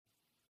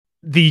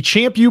The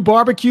Champ U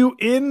BBQ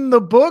in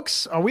the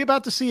books. Are we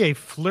about to see a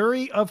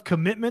flurry of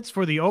commitments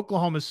for the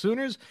Oklahoma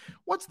Sooners?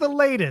 What's the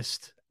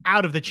latest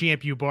out of the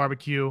Champ U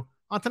BBQ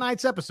on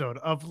tonight's episode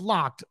of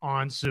Locked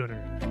On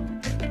Sooner?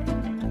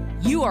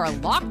 You are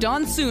Locked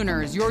On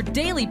Sooners, your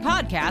daily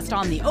podcast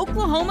on the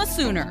Oklahoma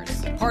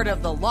Sooners, part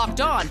of the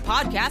Locked On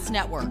Podcast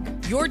Network,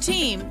 your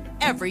team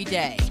every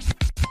day.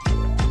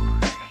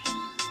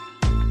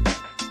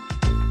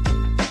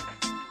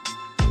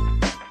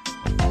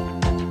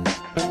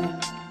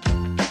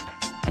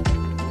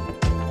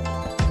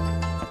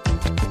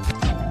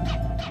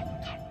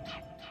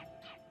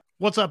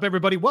 What's up,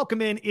 everybody? Welcome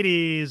in. It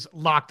is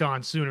Locked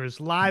On Sooners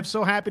Live.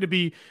 So happy to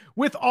be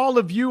with all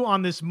of you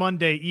on this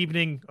Monday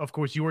evening. Of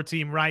course, your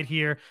team right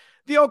here,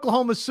 the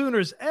Oklahoma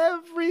Sooners,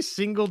 every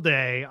single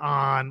day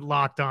on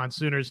Locked On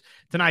Sooners.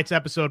 Tonight's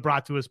episode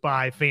brought to us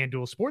by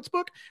FanDuel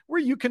Sportsbook,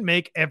 where you can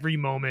make every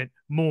moment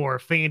more.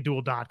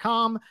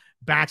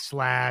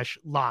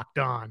 FanDuel.com/Locked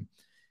On.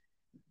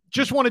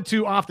 Just wanted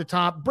to, off the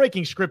top,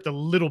 breaking script a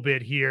little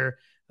bit here.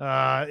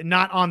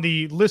 Not on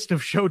the list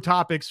of show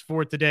topics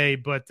for today,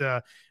 but,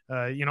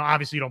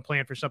 obviously you don't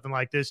plan for something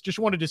like this. Just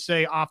wanted to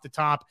say off the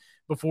top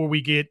before we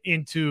get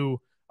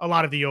into a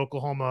lot of the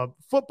Oklahoma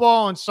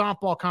football and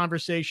softball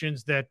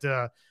conversations that,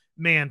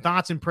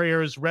 thoughts and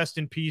prayers, rest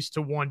in peace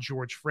to one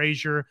George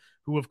Frazier,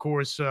 who, of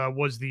course,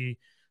 was the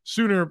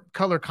Sooner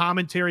color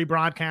commentary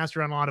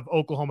broadcaster on a lot of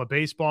Oklahoma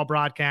baseball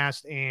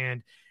broadcasts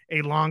and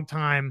a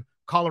longtime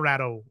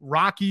Colorado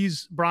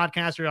Rockies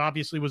broadcaster.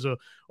 Obviously was a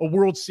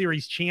World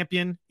Series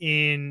champion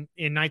in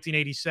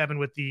 1987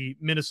 with the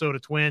Minnesota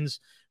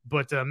Twins.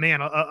 But,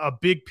 a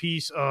big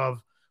piece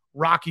of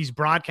Rockies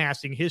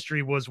broadcasting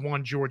history was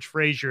one George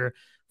Frazier.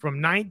 From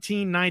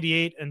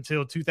 1998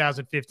 until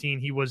 2015,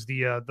 he was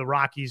the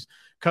Rockies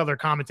color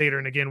commentator,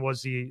 and again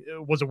was a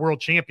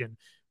world champion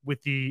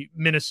with the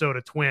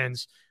Minnesota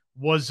Twins.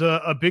 Was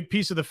a big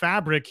piece of the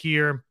fabric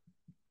here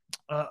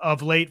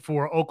of late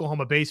for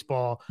Oklahoma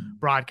baseball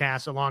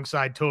broadcasts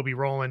alongside Toby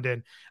Rowland.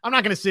 And I'm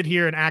not going to sit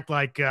here and act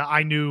like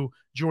I knew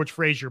George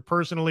Frazier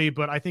personally,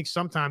 but I think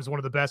sometimes one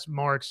of the best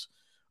marks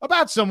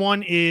about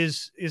someone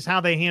is how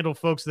they handle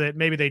folks that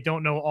maybe they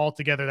don't know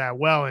altogether that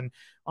well. And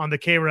on the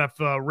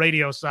KREF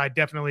radio side,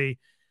 definitely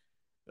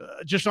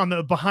just on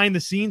the behind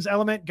the scenes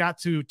element, got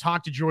to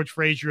talk to George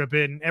Frazier a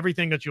bit, and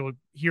everything that you'll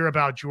hear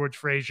about George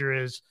Frazier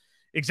is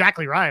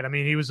exactly right. I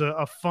mean, he was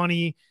a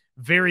funny,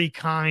 very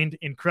kind,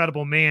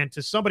 incredible man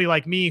to somebody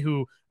like me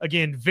who,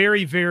 again,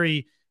 very,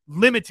 very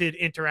limited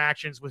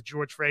interactions with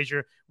George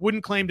Frazier.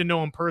 Wouldn't claim to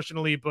know him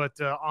personally, but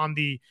on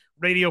the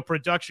radio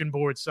production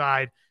board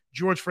side,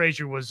 George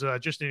Frazier was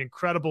just an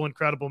incredible,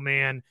 incredible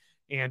man.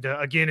 And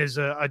again, is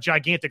a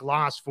gigantic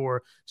loss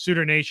for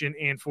Sooner Nation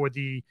and for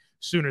the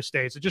Sooner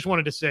State. So just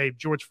wanted to say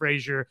George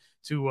Frazier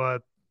to,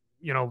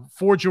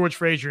 for George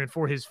Frazier and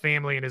for his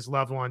family and his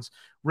loved ones,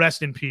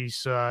 rest in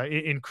peace.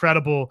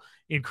 Incredible,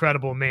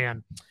 incredible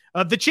man.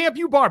 The Champ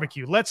U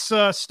BBQ. Let's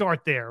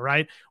start there,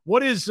 right?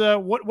 What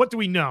do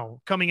we know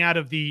coming out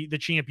of the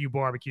Champ U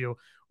BBQ?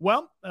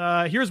 Well,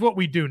 here's what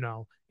we do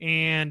know.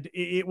 And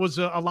it was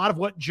a lot of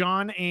what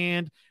John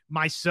and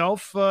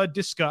myself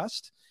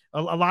discussed.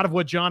 A lot of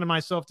what John and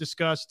myself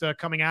discussed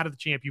coming out of the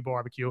Champ U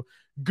BBQ.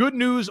 Good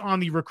news on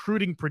the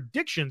recruiting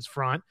predictions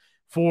front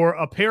for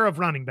a pair of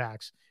running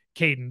backs,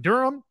 Caden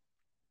Durham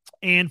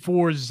and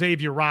for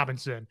Xavier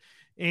Robinson.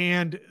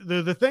 And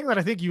the thing that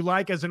I think you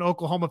like as an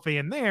Oklahoma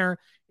fan there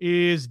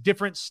is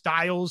different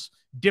styles,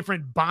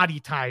 different body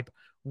type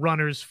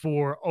runners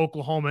for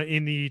Oklahoma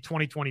in the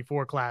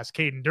 2024 class.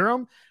 Caden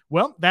Durham,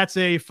 well, that's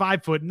a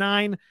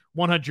 5'9",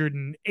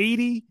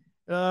 180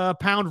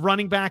 pound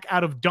running back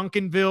out of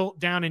Duncanville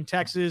down in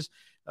Texas,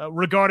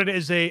 regarded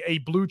as a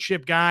blue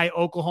chip guy.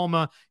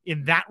 Oklahoma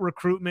in that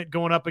recruitment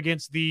going up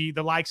against the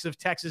likes of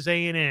Texas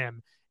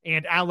A&M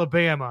and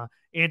Alabama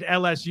and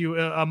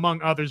LSU,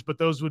 among others, but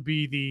those would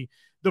be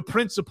the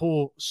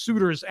principal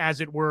suitors, as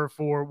it were,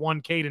 for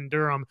one Caden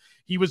Durham.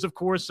 He was, of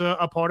course,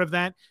 a part of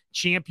that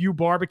Champ U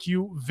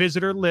BBQ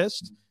visitor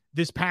list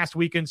this past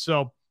weekend.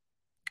 So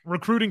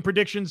recruiting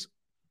predictions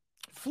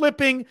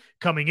flipping,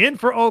 coming in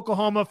for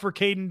Oklahoma for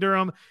Caden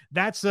Durham.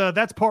 That's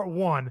part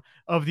one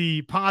of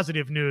the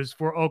positive news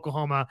for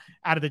Oklahoma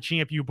out of the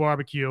Champ U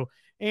BBQ.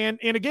 And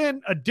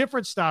again, a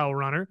different style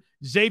runner,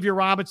 Xavier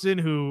Robinson,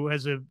 who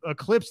has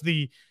eclipsed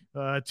the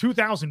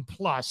 2,000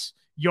 plus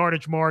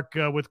yardage mark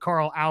with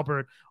Carl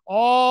Albert.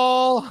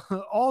 All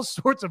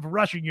sorts of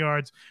rushing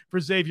yards for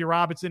Xavier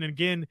Robinson. And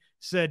again,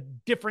 said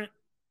different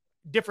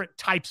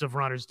types of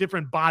runners,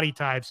 different body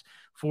types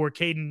for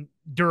Caden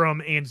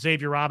Durham and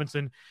Xavier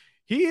Robinson.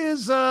 He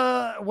is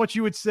what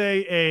you would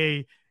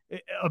say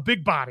a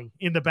big body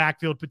in the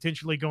backfield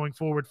potentially going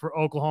forward for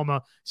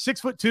Oklahoma.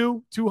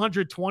 6'2",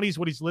 220 is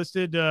what he's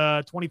listed.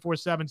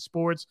 24/7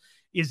 Sports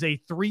is a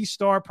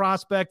 3-star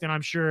prospect, and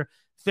I'm sure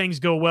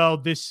things go well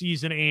this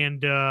season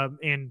and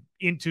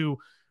into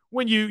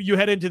when you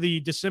head into the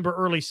December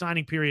early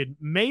signing period.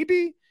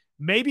 Maybe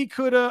maybe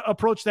could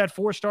approach that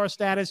 4-star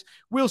status.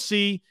 We'll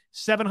see.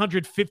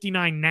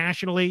 759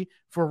 nationally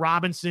for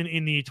Robinson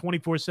in the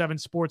 24/7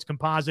 Sports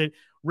Composite,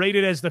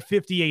 rated as the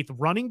 58th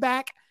running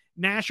back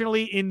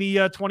nationally in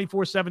the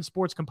 24/7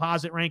 Sports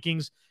Composite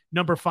rankings,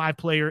 number 5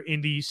 player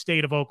in the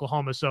state of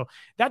Oklahoma. So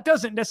that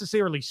doesn't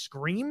necessarily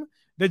scream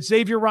that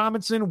Xavier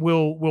Robinson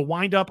will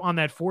wind up on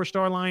that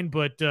 4-star line,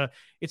 but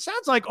it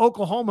sounds like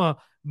Oklahoma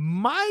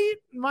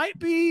might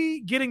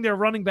be getting their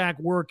running back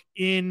work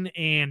in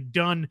and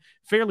done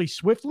fairly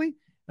swiftly.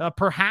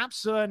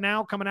 Perhaps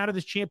now coming out of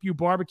this Champ U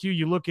BBQ,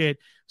 you look at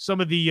some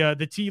of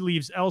the tea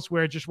leaves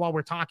elsewhere. Just while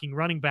we're talking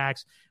running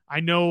backs, I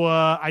know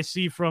I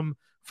see from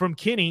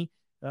Kinney.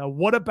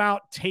 What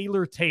about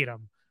Taylor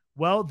Tatum?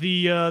 Well,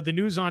 the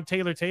news on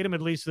Taylor Tatum,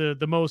 at least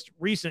the most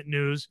recent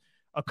news,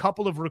 a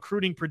couple of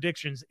recruiting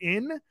predictions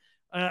in,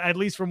 at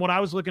least from what I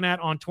was looking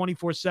at on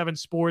 24/7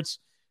 Sports,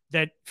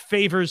 that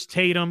favors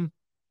Tatum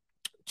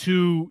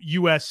to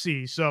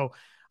USC. So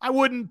I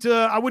wouldn't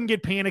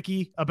get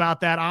panicky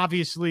about that.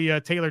 Obviously,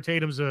 Taylor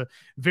Tatum's a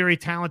very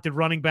talented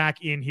running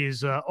back in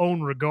his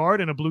own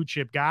regard and a blue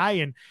chip guy.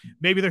 And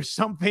maybe there's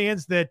some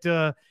fans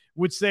that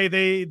would say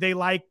they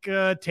like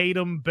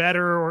Tatum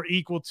better or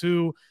equal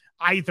to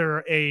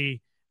either a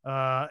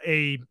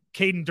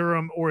Caden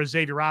Durham or a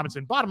Xavier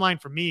Robinson. Bottom line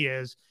for me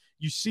is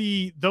you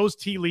see those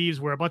tea leaves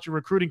where a bunch of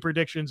recruiting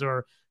predictions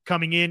are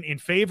coming in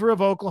favor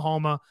of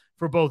Oklahoma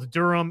for both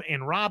Durham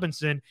and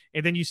Robinson,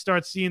 and then you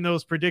start seeing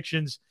those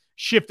predictions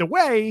shift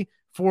away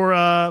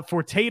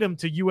for Tatum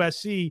to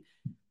USC.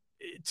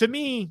 To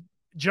me,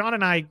 John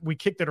and I, we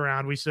kicked it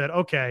around. We said,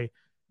 okay,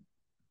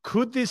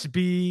 could this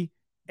be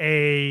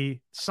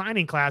a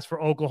signing class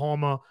for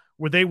Oklahoma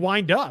where they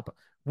wind up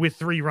with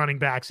 3 running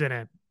backs in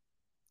it?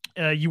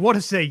 You want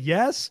to say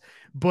yes,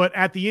 but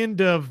at the end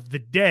of the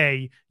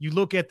day, you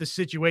look at the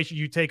situation,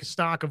 you take a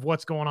stock of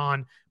what's going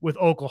on with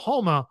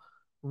Oklahoma.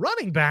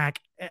 Running back,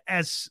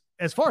 as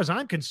far as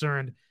I'm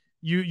concerned,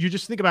 you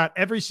just think about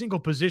every single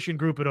position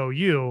group at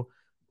OU.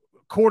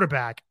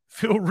 Quarterback,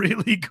 feel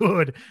really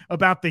good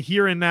about the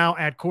here and now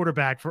at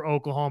quarterback for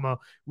Oklahoma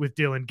with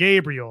Dylan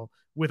Gabriel,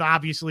 with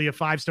obviously a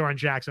 5-star in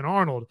Jackson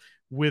Arnold,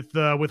 with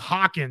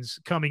Hawkins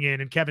coming in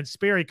and Kevin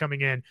Sperry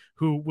coming in,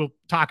 who we'll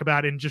talk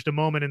about in just a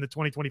moment in the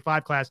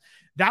 2025 class.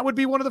 That would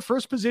be one of the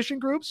first position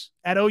groups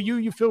at OU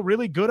you feel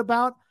really good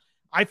about.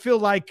 I feel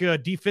like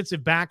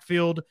defensive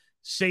backfield,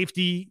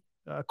 safety,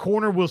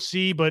 corner we'll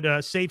see,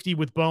 but safety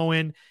with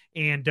Bowen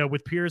and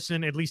with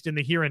Pearson, at least in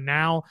the here and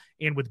now,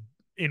 and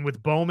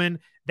with Bowman,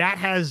 that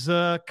has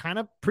kind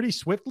of pretty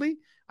swiftly,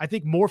 I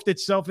think, morphed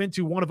itself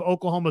into one of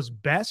Oklahoma's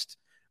best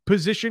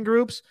position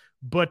groups.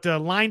 But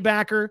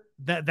linebacker,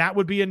 that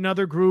would be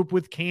another group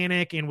with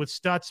Kanik and with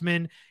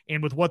Stutzman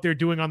and with what they're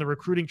doing on the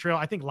recruiting trail.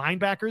 I think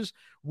linebackers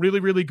really,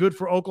 really good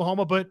for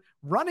Oklahoma, but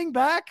running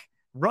back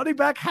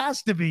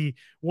has to be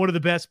one of the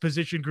best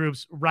position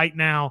groups right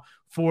now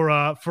for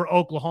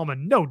Oklahoma,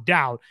 no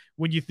doubt.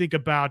 When you think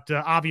about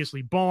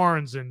obviously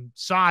Barnes and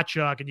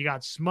Sawchuk, and you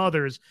got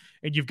Smothers,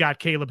 and you've got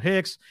Caleb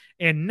Hicks,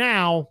 and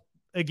now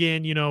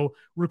again,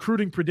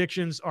 recruiting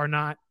predictions are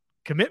not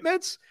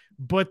commitments,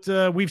 but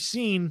we've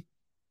seen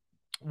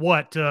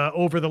what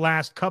over the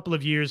last couple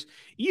of years,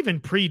 even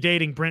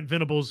predating Brent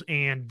Venables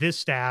and this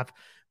staff,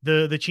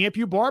 the Champ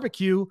U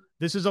BBQ.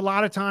 This is a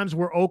lot of times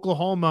where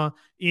Oklahoma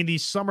in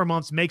these summer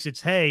months makes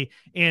its hay,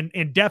 and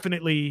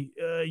definitely,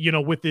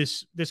 with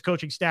this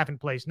coaching staff in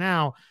place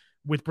now,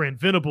 with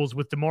Brent Venables,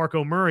 with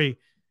DeMarco Murray,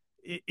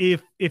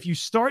 if you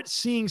start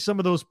seeing some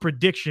of those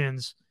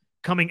predictions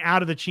coming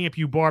out of the Champ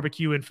U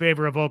BBQ in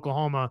favor of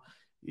Oklahoma,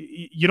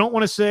 you don't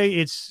want to say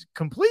it's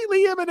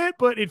completely imminent,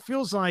 but it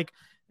feels like,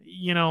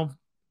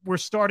 we're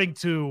starting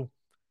to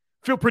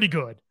feel pretty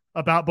good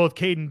about both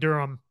Caden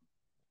Durham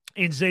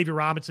and Xavier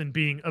Robinson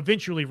being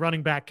eventually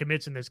running back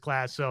commits in this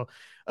class. So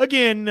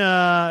again,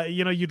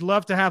 you'd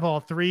love to have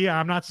all 3.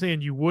 I'm not saying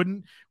you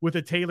wouldn't with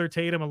a Taylor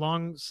Tatum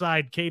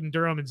alongside Caden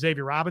Durham and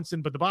Xavier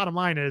Robinson, but the bottom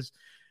line is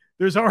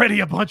there's already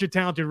a bunch of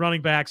talented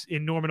running backs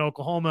in Norman,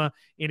 Oklahoma,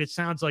 and it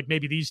sounds like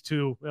maybe these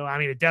 2,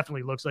 it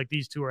definitely looks like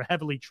these 2 are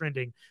heavily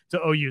trending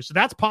to OU. So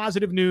that's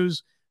positive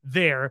news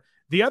there.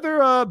 The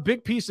other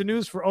big piece of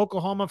news for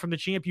Oklahoma from the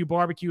Champ U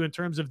BBQ in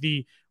terms of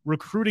the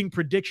recruiting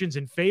predictions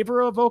in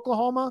favor of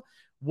Oklahoma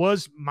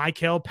was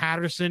Michael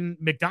Patterson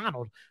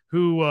McDonald,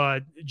 who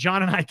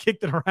John and I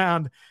kicked it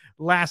around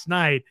last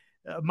night.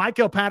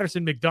 Michael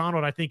Patterson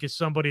McDonald, I think, is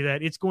somebody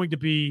that it's going to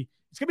be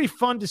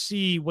fun to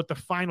see what the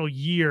final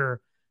year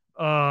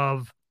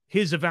of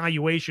his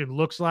evaluation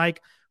looks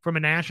like from a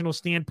national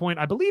standpoint.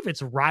 I believe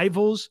it's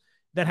Rivals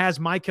that has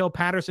Michael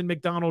Patterson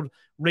McDonald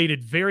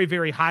rated very,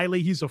 very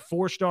highly. He's a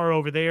 4-star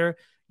over there.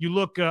 You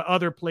look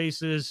other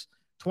places,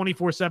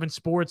 24/7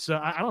 Sports.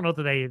 I don't know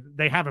that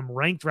they have him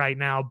ranked right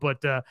now,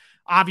 but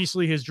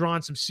obviously has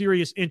drawn some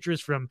serious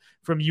interest from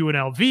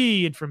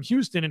UNLV and from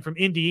Houston and from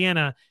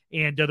Indiana,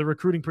 and the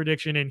recruiting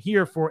prediction in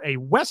here for a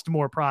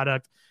Westmore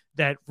product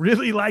that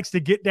really likes to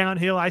get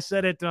downhill. I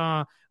said it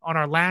on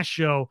our last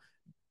show.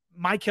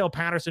 Michael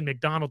Patterson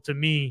McDonald, to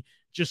me,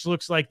 just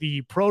looks like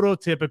the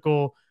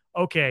prototypical,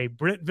 okay,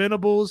 Brent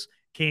Venables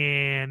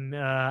can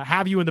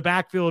have you in the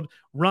backfield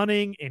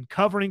running and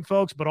covering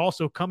folks, but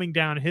also coming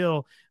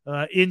downhill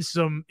in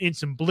some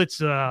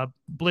blitz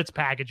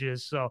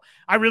packages. So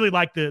I really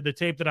like the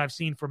tape that I've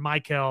seen from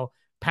Michael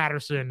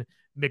Patterson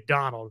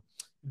McDonald.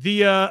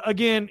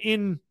 Again,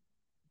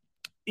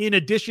 in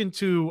addition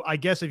to, I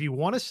guess, if you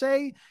want to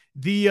say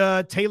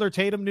the Taylor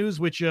Tatum news,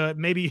 which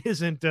maybe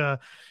isn't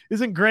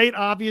great,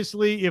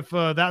 obviously, if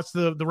that's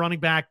the running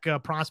back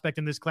prospect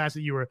in this class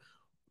that you were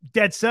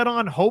dead set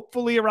on,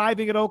 hopefully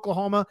arriving at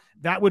Oklahoma,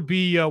 that would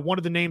be one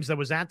of the names that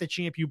was at the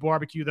Champ U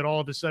BBQ that all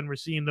of a sudden we're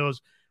seeing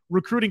those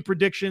recruiting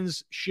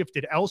predictions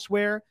shifted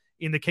elsewhere.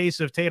 In the case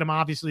of Tatum,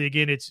 obviously,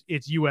 again, it's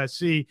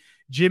USC.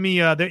 Jimmy,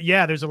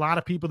 there's a lot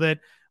of people that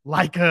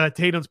like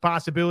Tatum's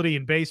possibility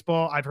in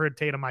baseball. I've heard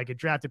Tatum might get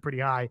drafted pretty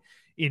high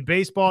in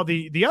baseball.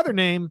 The other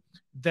name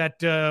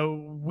that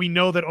we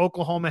know that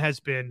Oklahoma has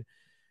been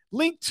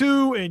linked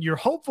to and you're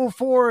hopeful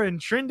for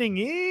and trending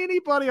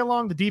anybody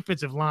along the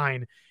defensive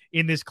line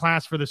in this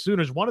class for the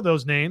Sooners, one of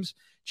those names,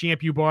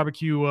 Champ U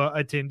BBQ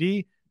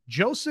attendee,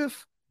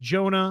 Joseph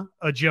Jonah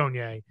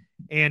Ajonye.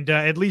 And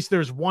at least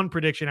there's one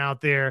prediction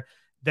out there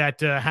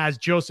that has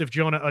Joseph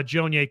Jonah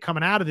Ajonye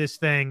coming out of this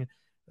thing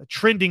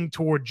trending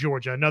toward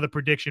Georgia. Another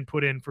prediction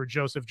put in for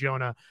Joseph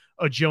Jonah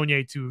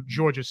Ajonye to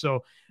Georgia.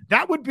 So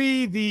that would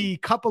be the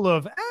couple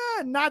of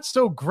not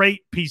so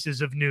great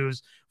pieces of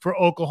news for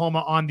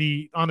Oklahoma on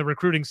the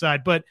recruiting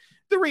side. But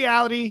the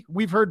reality,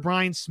 we've heard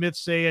Brian Smith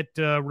say it,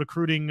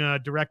 recruiting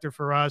director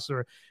for us,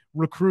 or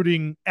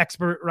recruiting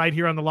expert right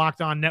here on the Locked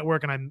On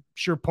Network. And I'm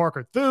sure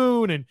Parker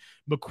Thune and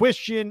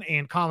McQuistion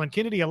and Colin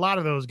Kennedy, a lot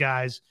of those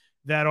guys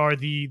that are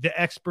the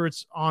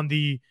experts on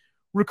the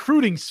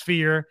recruiting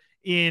sphere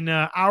in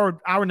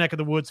our neck of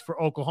the woods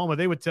for Oklahoma,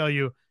 they would tell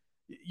you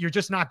you're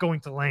just not going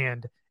to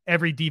land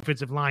every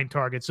defensive line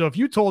target. So if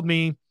you told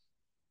me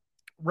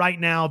right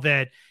now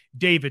that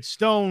David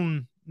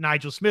Stone,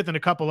 Nigel Smith, and a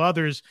couple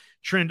others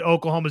trend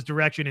Oklahoma's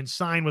direction and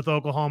sign with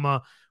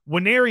Oklahoma,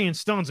 Wanarian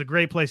Stone's a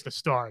great place to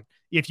start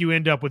if you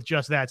end up with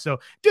just that. So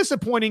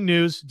disappointing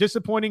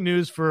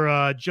news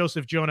for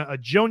Joseph Jonah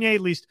Ajonye,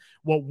 at least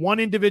what one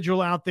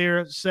individual out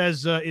there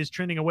says is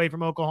trending away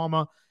from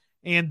Oklahoma.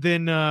 And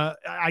then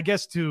I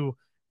guess to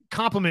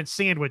compliment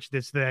sandwich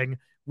this thing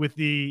with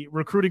the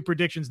recruiting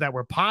predictions that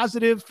were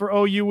positive for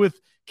OU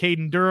with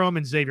Caden Durham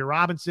and Xavier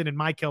Robinson and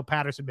Michael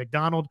Patterson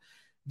McDonald,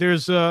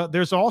 there's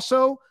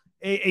also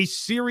a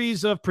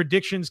series of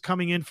predictions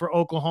coming in for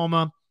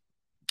Oklahoma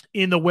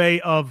in the way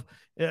of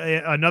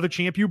another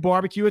Champ U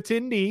BBQ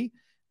attendee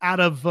out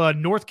of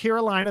North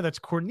Carolina. That's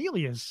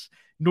Cornelius,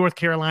 North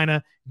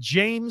Carolina.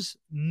 James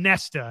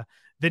Nesta,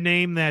 the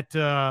name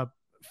that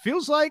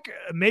feels like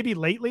maybe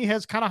lately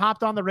has kind of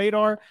hopped on the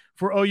radar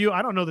for OU.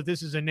 I don't know that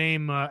this is a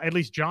name, at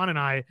least John and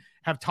I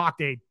have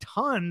talked a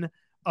ton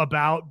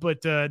about,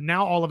 but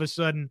now all of a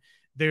sudden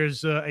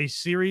there's a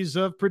series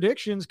of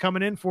predictions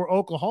coming in for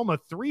Oklahoma,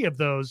 3 of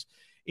those,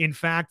 in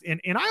fact.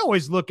 And I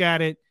always look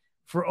at it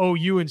for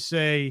OU and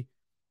say,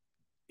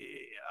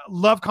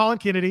 love Colin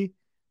Kennedy,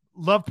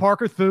 love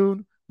Parker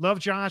Thune, love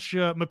Josh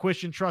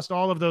McQuistion, trust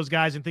all of those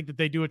guys and think that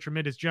they do a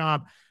tremendous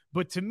job.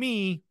 But to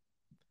me,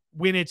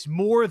 when it's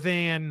more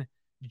than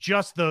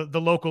just the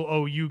local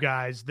OU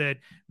guys, that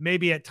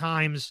maybe at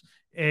times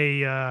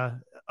a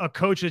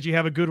coach that you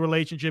have a good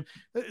relationship,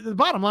 the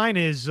bottom line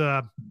is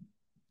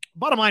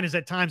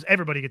at times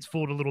everybody gets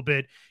fooled a little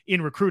bit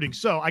in recruiting.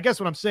 So I guess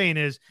what I'm saying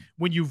is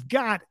when you've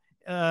got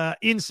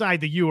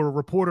inside the U, or a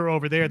reporter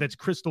over there that's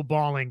crystal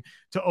balling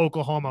to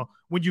Oklahoma,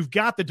 when you've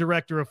got the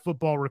director of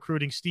football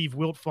recruiting, Steve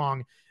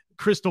Wiltfong,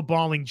 crystal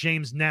balling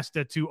James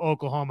Nesta to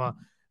Oklahoma,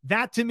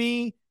 that to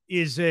me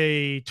is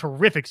a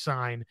terrific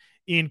sign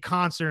in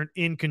concert,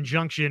 in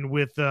conjunction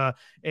with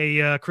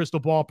a crystal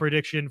ball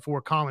prediction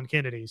for Colin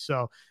Kennedy.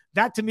 So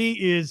that to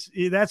me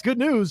that's good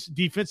news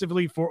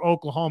defensively for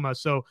Oklahoma.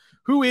 So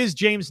who is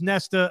James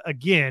Nesta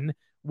again?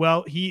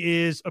 Well,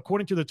 he is,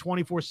 according to the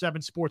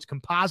 24/7 Sports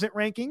composite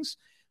rankings,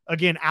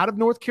 again, out of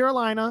North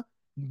Carolina,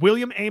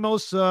 William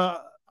Amos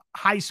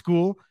High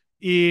School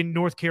in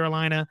North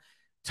Carolina,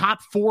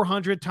 top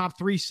 400, top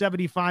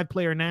 375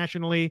 player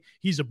nationally.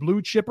 He's a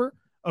blue chipper,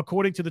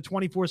 according to the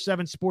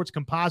 24/7 Sports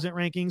composite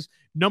rankings,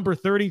 number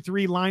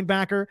 33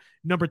 linebacker,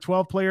 number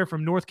 12 player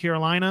from North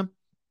Carolina.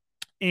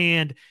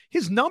 And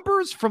his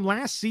numbers from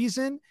last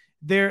season,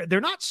 they're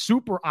not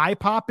super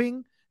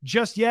eye-popping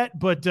just yet,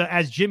 but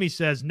as Jimmy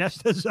says,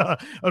 Nesta's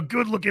a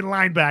good-looking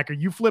linebacker.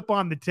 You flip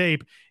on the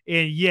tape,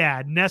 and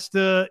yeah,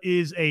 Nesta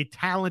is a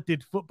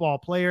talented football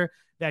player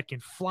that can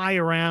fly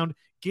around,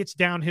 gets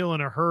downhill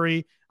in a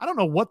hurry. I don't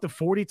know what the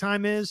 40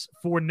 time is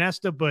for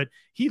Nesta, but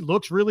he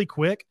looks really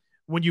quick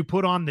when you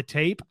put on the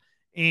tape.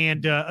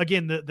 And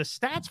again, the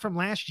stats from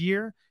last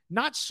year,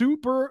 not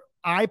super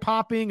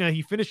eye-popping.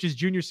 He finished his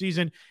junior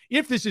season,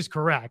 if this is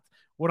correct,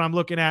 what I'm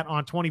looking at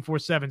on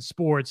 24/7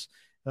 Sports,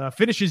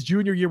 finished his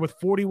junior year with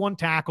 41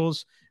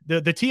 tackles.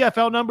 The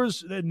TFL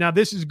numbers, now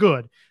this is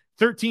good.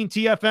 13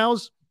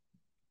 TFLs,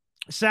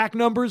 sack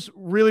numbers,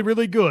 really,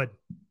 really good.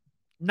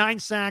 9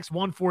 sacks,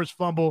 1 forced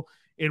fumble,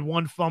 and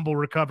 1 fumble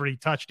recovery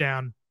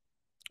touchdown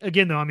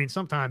Again, though, I mean,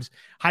 sometimes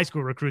high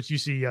school recruits, you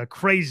see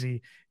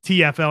crazy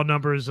TFL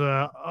numbers,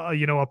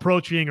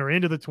 approaching or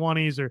into the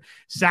 20s, or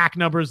sack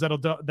numbers that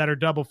are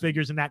double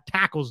figures, and that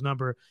tackles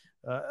number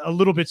a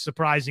little bit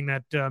surprising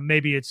that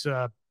maybe it's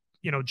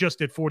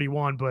just at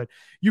 41. But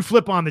you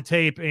flip on the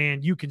tape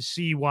and you can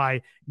see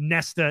why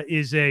Nesta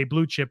is a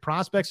blue chip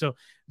prospect. So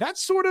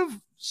that's sort of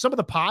some of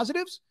the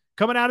positives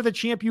coming out of the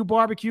Champ U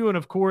BBQ, and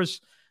of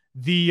course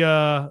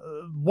the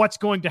what's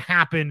going to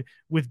happen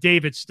with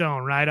David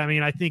Stone, right? I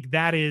mean, I think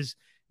that is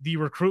the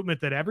recruitment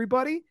that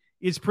everybody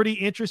is pretty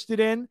interested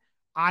in.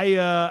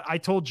 I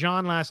told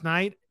John last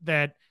night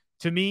that,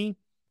 to me,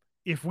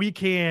 if we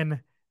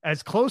can,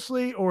 as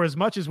closely or as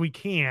much as we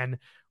can,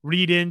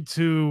 read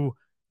into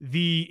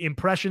the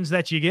impressions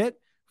that you get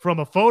from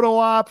a photo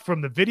op,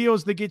 from the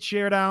videos that get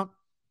shared out,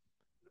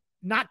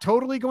 not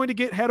totally going to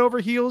get head over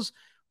heels.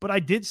 But I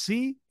did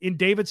see in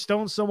David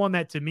Stone someone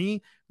that, to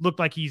me, looked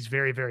like he's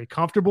very, very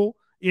comfortable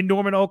in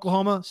Norman,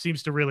 Oklahoma,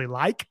 seems to really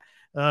like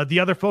the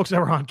other folks that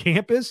were on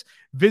campus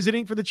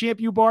visiting for the Champ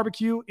U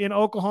BBQ in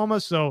Oklahoma.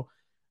 So,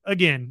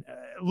 again,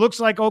 looks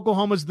like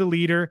Oklahoma's the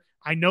leader.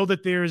 I know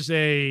that there's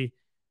an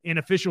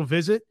official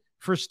visit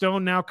for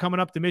Stone now coming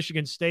up to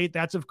Michigan State.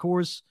 That's, of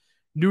course,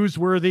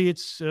 newsworthy.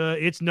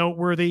 It's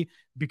noteworthy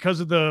because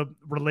of the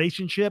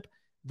relationship,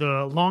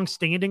 the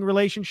long-standing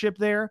relationship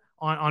there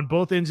on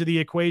both ends of the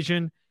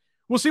equation.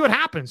 We'll see what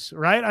happens,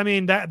 right? I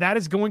mean, that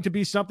is going to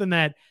be something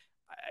that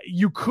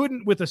you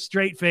couldn't with a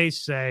straight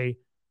face say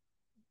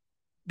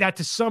that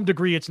to some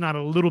degree it's not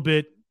a little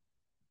bit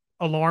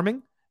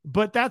alarming,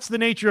 but that's the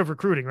nature of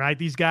recruiting, right?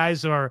 These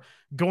guys are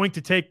going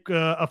to take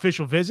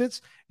official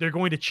visits. They're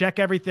going to check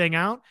everything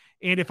out.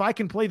 And if I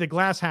can play the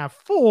glass half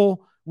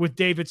full with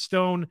David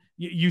Stone,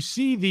 you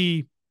see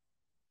the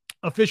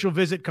official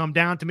visit come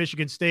down to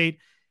Michigan State,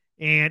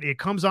 and it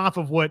comes off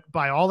of what,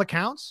 by all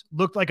accounts,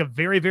 looked like a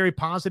very, very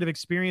positive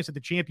experience at the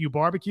Champ U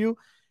BBQ.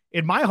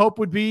 And my hope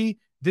would be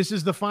this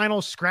is the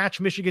final scratch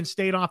Michigan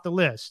State off the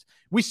list.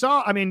 We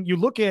saw, I mean, you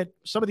look at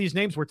some of these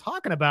names we're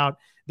talking about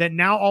that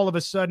now all of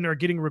a sudden are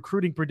getting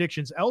recruiting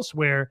predictions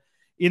elsewhere.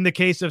 In the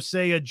case of,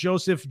 say, a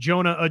Joseph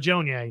Jonah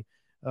Ajonye,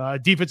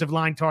 defensive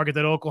line target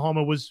that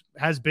Oklahoma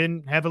has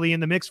been heavily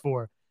in the mix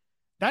for.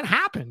 That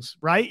happens,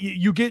 right?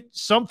 You get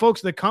some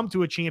folks that come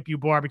to a Champ U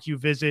BBQ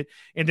visit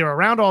and they're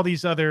around all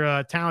these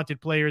other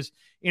talented players.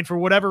 And for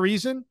whatever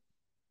reason,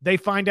 they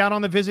find out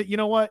on the visit, you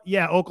know what?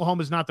 Yeah,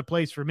 Oklahoma's not the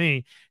place for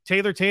me.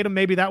 Taylor Tatum,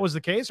 maybe that was the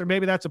case, or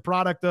maybe that's a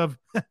product of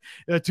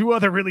two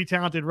other really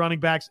talented running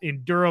backs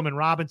in Durham and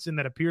Robinson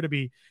that appear to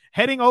be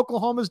heading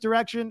Oklahoma's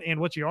direction. And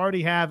what you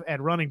already have at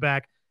running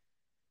back,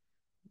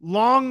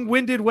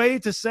 long-winded way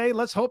to say,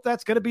 let's hope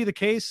that's going to be the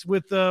case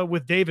with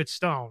David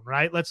Stone,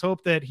 right? Let's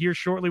hope that here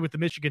shortly with the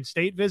Michigan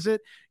State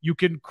visit, you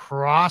can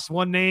cross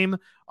one name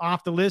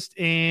off the list,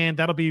 and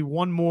that'll be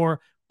one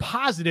more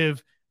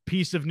positive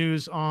piece of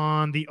news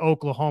on the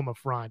Oklahoma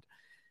front.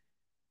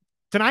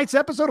 Tonight's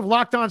episode of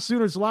Locked On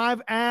Sooners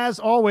Live, as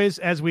always,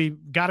 as we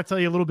got to tell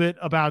you a little bit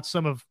about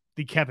some of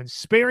the Kevin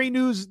Sperry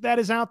news that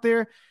is out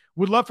there.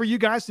 Would love for you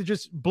guys to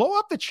just blow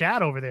up the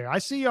chat over there. I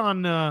see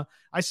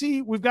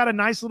we've got a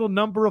nice little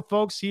number of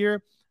folks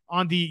here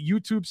on the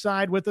YouTube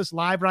side with us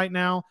live right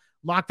now,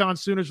 Locked On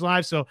Sooners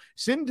Live. So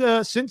send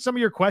some of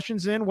your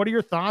questions in. What are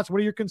your thoughts?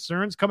 What are your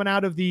concerns coming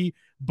out of the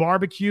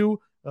barbecue?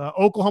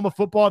 Oklahoma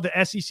football,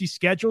 the SEC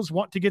schedules.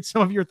 Want to get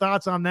some of your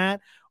thoughts on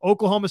that.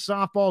 Oklahoma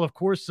softball, of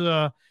course,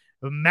 a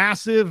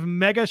massive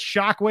mega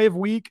shockwave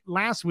week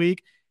last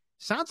week.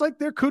 Sounds like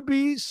there could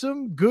be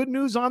some good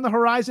news on the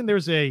horizon.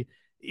 There's a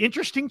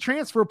interesting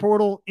transfer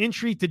portal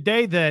entry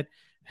today that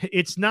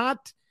it's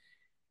not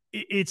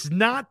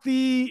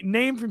the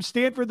name from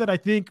Stanford that I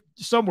think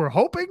some were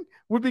hoping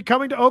would be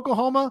coming to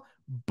Oklahoma,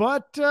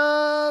 but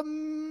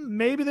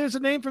maybe there's a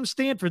name from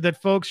Stanford that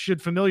folks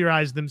should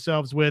familiarize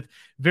themselves with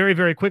very,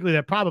 very quickly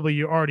that probably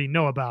you already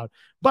know about.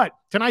 But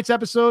tonight's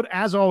episode,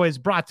 as always,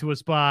 brought to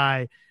us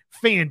by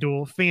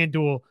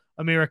FanDuel,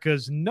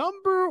 America's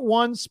number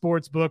one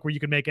sports book, where you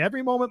can make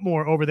every moment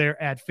more over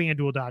there at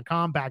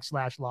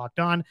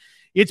FanDuel.com/lockedon.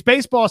 It's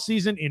baseball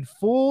season in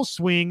full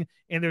swing,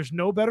 and there's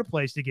no better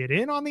place to get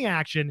in on the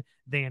action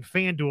than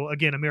FanDuel.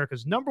 Again,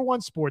 America's number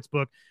one sports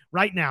book.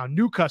 Right now,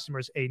 new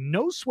customers, a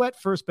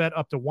no-sweat first bet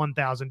up to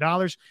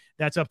 $1,000.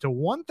 That's up to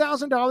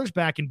 $1,000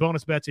 back in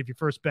bonus bets if your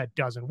first bet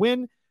doesn't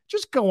win.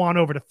 Just go on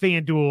over to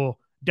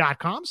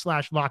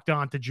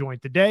FanDuel.com/lockedon to join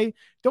today.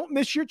 Don't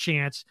miss your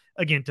chance,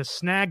 again, to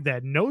snag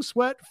that no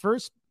sweat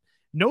first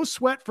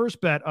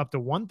bet up to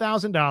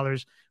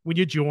 $1,000 when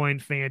you join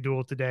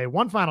FanDuel today.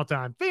 One final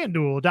time,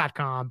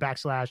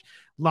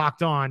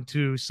 FanDuel.com/lockedon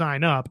to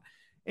sign up.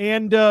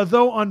 And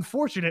though,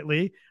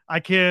 unfortunately, I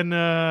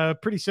can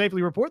pretty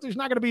safely report there's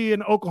not going to be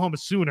an Oklahoma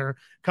Sooner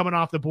coming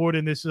off the board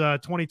in this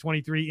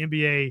 2023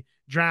 NBA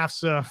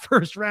Draft's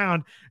first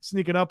round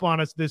sneaking up on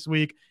us this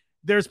week.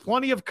 There's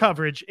plenty of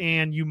coverage,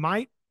 and you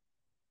might,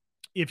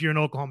 if you're an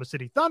Oklahoma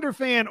City Thunder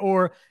fan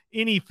or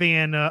any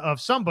fan of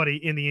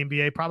somebody in the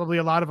NBA, probably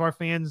a lot of our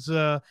fans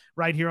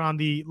right here on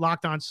the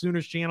Locked On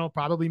Sooners channel,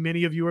 probably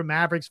many of you are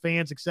Mavericks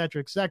fans, et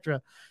cetera, et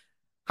cetera.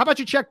 How about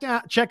you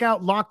check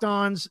out Locked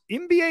On's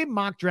NBA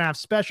Mock Draft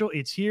Special?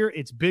 It's here,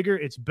 it's bigger,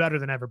 it's better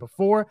than ever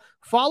before.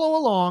 Follow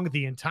along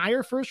the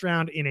entire first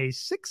round in a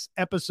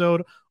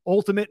 6-episode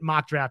ultimate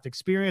mock draft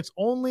experience.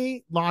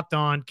 Only Locked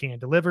On can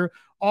deliver.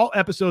 All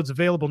episodes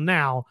available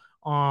now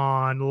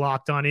on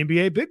Locked On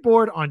NBA Big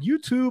Board, on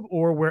YouTube,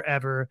 or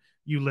wherever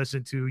you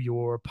listen to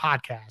your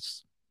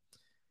podcasts.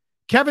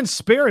 Kevin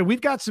Sperry, we've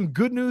got some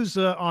good news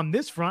on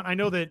this front. I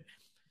know that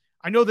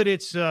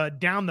it's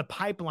down the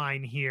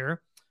pipeline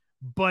here.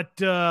 But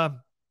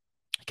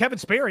Kevin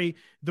Sperry,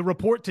 the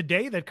report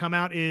today that came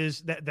out is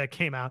that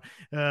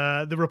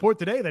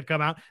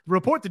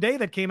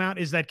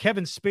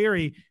Kevin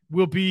Sperry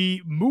will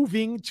be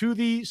moving to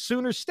the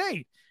Sooner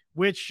State,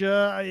 which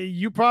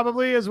you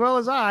probably, as well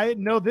as I,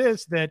 know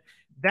that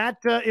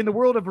in the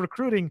world of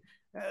recruiting,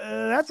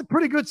 that's a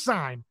pretty good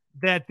sign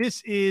that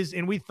this is,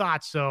 and we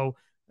thought so,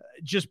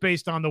 just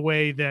based on the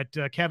way that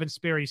Kevin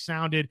Sperry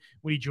sounded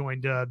when he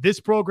joined this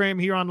program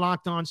here on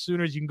Locked On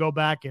Sooners. You can go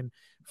back and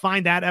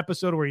find that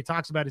episode where he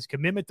talks about his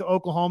commitment to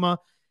Oklahoma.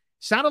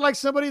 Sounded like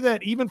somebody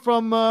that even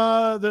from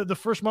the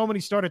first moment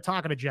he started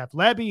talking to Jeff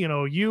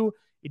Lebby,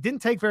 it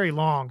didn't take very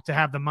long to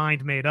have the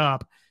mind made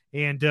up.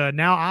 And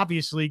now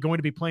obviously going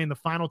to be playing the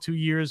final 2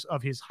 years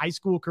of his high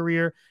school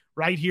career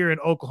right here in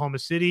Oklahoma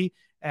City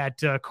at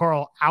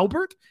Carl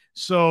Albert.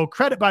 So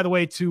credit, by the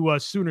way, to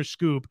Sooner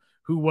Scoop,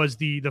 who was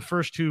the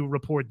first to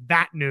report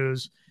that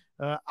news.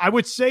 I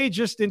would say,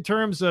 just in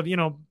terms of,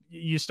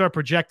 you start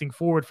projecting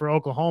forward for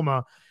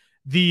Oklahoma,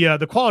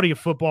 the quality of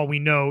football we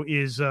know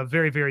is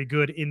very, very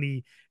good in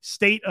the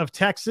state of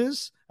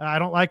Texas. I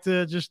don't like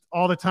to just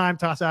all the time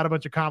toss out a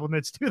bunch of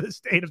compliments to the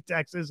state of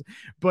Texas,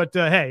 but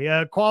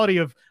hey, quality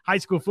of high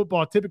school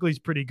football typically is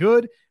pretty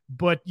good.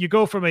 But you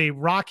go from a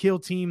Rock Hill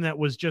team that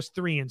was just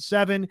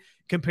 3-7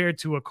 compared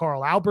to a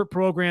Carl Albert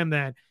program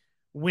that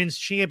wins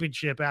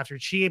championship after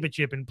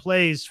championship and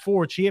plays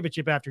for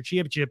championship after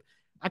championship.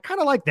 I kind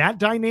of like that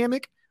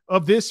dynamic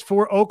of this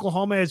for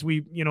Oklahoma as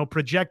we,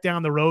 project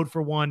down the road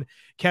for one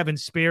Kevin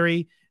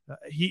Sperry.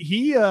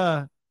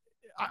 I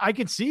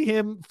could see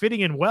him fitting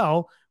in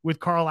well with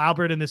Carl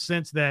Albert in the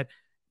sense that,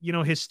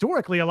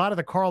 historically, a lot of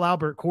the Carl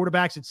Albert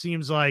quarterbacks, it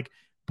seems like,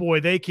 boy,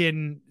 they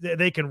can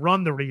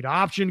run the read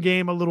option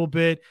game a little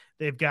bit.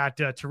 They've got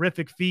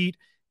terrific feet.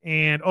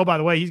 And, oh, by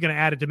the way, he's going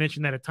to add a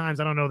dimension that at times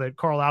I don't know that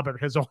Carl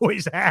Albert has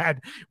always had,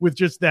 with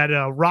just that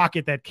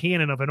rocket, that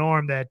cannon of an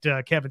arm that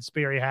Kevin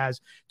Sperry has.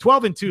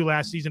 12-2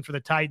 last season for the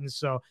Titans.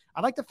 So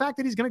I like the fact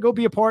that he's going to go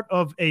be a part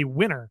of a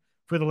winner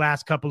for the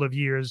last couple of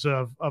years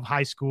of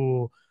high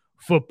school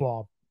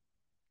football.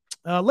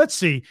 Let's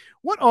see.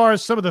 What are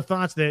some of the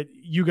thoughts that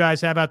you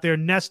guys have out there?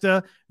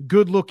 Nesta,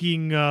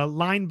 good-looking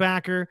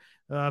linebacker,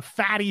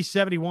 fatty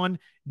 71.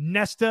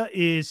 Nesta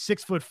is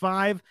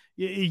 6'5".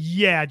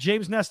 Yeah,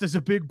 James Nesta is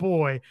a big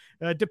boy.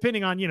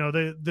 Depending on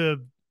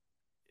the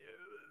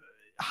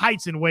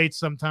heights and weights,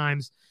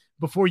 sometimes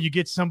before you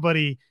get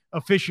somebody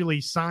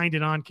officially signed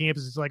and on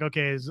campus, it's like,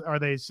 okay, are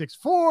they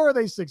 6'4"? Are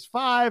they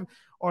 6'5"?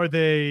 Are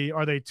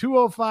they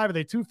 205? Are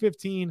they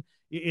 215?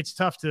 It's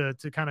tough to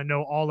kind of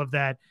know all of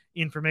that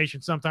information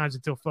sometimes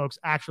until folks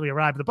actually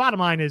arrive. But the bottom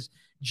line is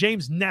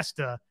James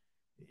Nesta,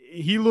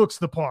 he looks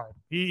the part.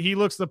 He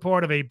looks the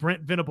part of a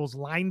Brent Venables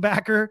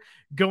linebacker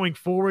going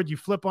forward. You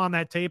flip on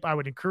that tape. I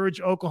would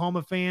encourage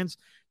Oklahoma fans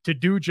to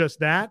do just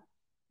that.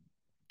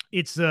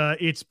 It's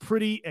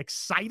pretty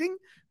exciting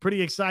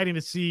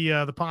to see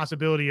the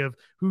possibility of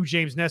who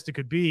James Nesta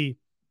could be.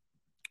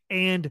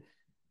 And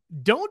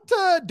don't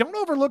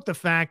overlook the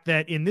fact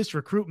that in this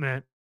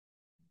recruitment,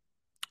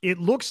 it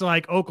looks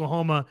like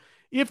Oklahoma,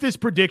 if this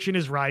prediction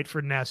is right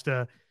for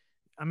Nesta,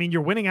 I mean,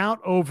 you're winning out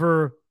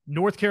over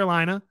North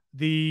Carolina,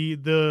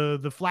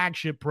 the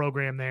flagship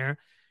program there,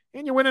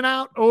 and you're winning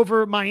out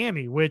over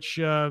Miami, which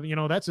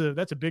that's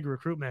a big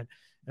recruitment.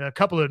 A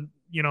couple of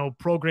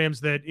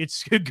programs that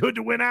it's good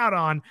to win out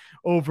on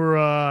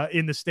over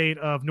in the state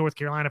of North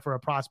Carolina for a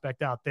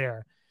prospect out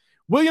there.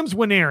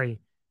 Williams-Nwaneri.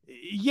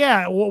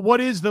 Yeah, well,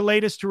 what is the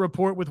latest to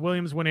report with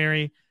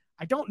Williams-Nwaneri?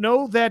 I don't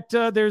know that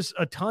there's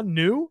a ton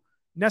new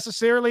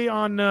necessarily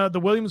on the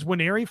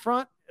Williams-Nwaneri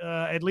front,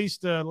 at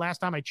least last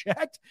time I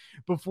checked,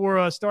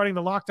 before starting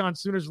the Locked On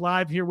Sooners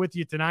live here with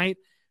you tonight.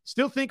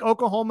 Still think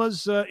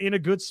Oklahoma's in a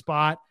good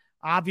spot.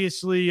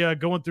 Obviously,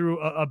 going through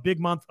a big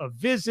month of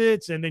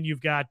visits, and then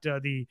you've got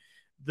the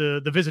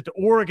visit to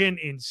Oregon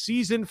in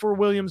season for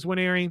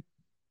Williams-Nwaneri.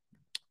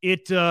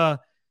 It's a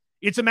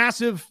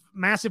massive,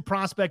 massive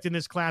prospect in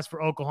this class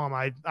for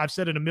Oklahoma. I've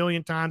said it a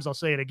million times. I'll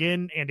say it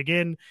again and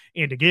again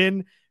and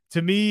again.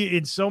 To me,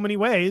 in so many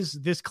ways,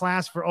 this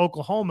class for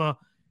Oklahoma,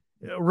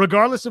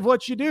 regardless of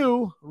what you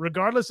do,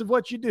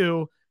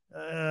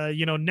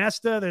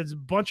 Nesta, there's a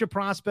bunch of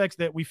prospects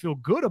that we feel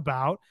good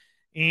about.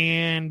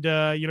 And,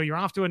 you're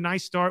off to a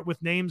nice start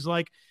with names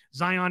like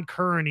Zion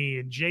Kearney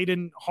and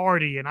Jaden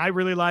Hardy. And I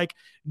really like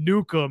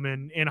Newcomb,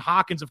 and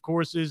Hawkins, of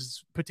course,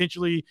 is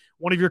potentially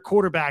one of your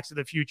quarterbacks of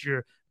the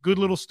future. Good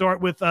little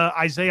start with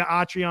Isaiah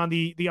Autry on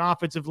the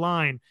offensive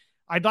line.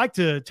 I'd like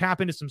to tap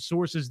into some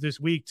sources this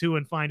week too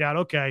and find out,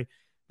 okay,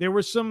 there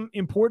were some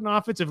important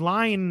offensive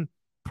line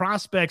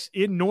prospects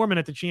in Norman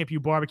at the Champ U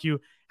BBQ.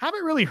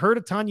 Haven't really heard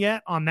a ton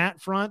yet on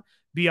that front.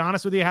 Be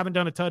honest with you, I haven't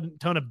done a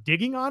ton of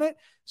digging on it.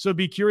 So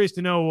be curious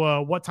to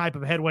know what type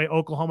of headway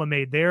Oklahoma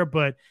made there.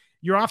 But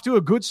you're off to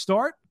a good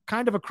start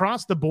kind of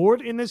across the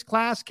board in this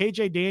class.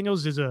 KJ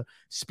Daniels is a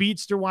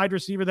speedster wide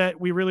receiver that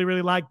we really,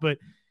 really like. But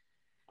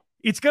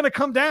it's going to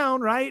come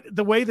down, right?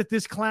 The way that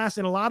this class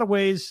in a lot of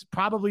ways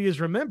probably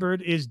is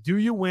remembered is, do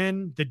you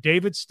win the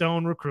David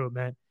Stone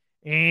recruitment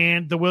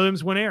and the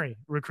Williams Nwaneri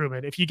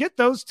recruitment? If you get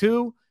those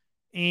two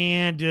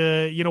and,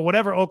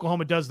 whatever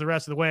Oklahoma does the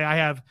rest of the way, I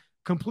have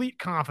complete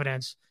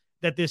confidence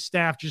that this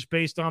staff, just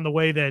based on the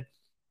way that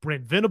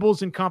Brent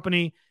Venables and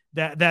company,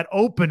 that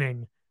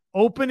opening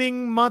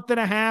month and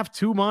a half,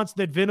 2 months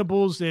that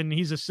Venables and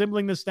he's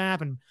assembling the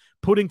staff and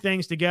putting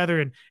things together.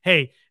 And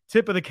hey,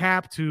 tip of the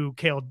cap to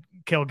Cale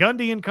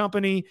Gundy and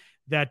company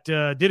that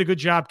did a good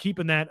job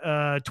keeping that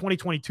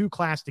 2022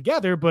 class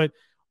together. But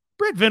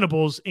Brent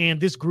Venables and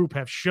this group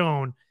have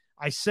shown,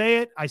 I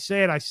say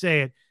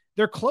it,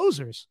 they're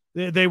closers.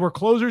 They were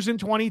closers in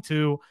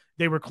 22.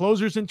 They were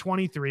closers in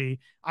 23.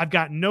 I've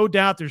got no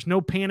doubt there's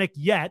no panic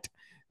yet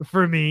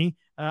for me.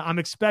 I'm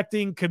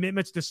expecting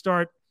commitments to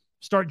start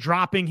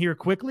dropping here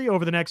quickly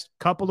over the next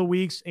couple of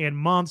weeks and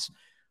months.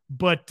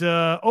 But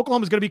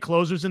Oklahoma's going to be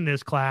closers in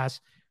this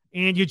class.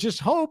 And you just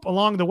hope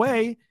along the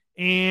way.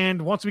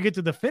 And once we get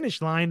to the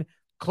finish line,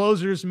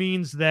 closers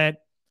means that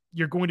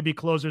you're going to be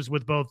closers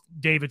with both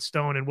David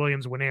Stone and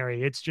Williams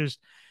Nwaneri. It's just,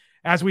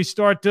 as we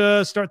start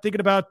thinking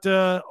about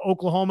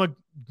Oklahoma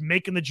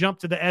making the jump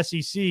to the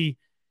SEC,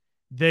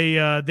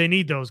 they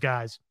need those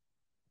guys.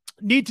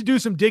 Need to do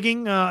some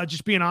digging.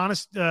 Just being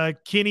honest,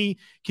 Kenny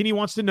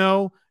wants to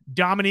know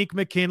Dominique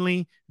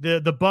McKinley.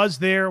 The buzz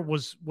there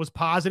was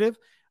positive.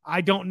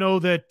 I don't know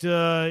that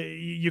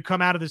you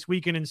come out of this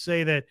weekend and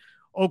say that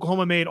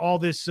Oklahoma made all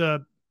this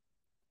type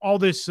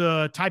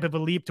of a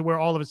leap to where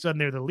all of a sudden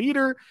they're the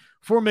leader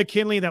for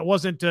McKinley. That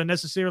wasn't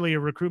necessarily a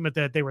recruitment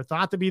that they were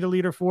thought to be the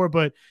leader for.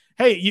 But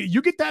hey,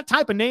 you get that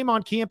type of name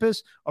on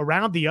campus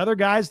around the other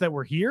guys that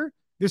were here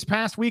this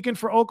past weekend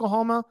for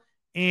Oklahoma,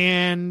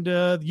 and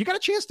you got a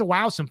chance to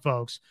wow some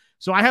folks.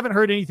 So I haven't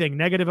heard anything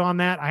negative on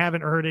that. I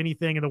haven't heard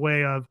anything in the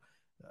way of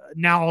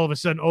now all of a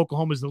sudden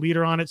Oklahoma's the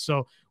leader on it.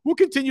 So we'll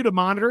continue to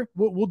monitor.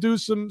 We'll do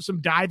some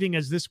diving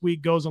as this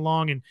week goes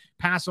along and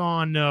pass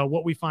on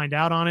what we find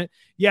out on it.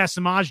 Yeah,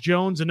 Samaj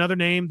Jones, another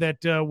name that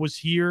was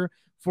here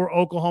for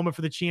Oklahoma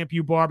for the Champ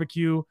U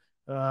BBQ.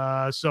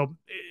 So,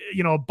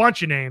 a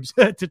bunch of names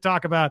to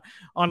talk about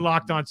on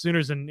Locked On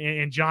Sooners,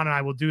 and John and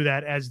I will do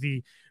that as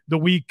the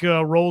week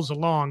rolls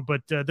along.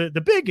 But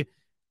the big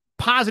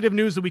positive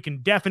news that we can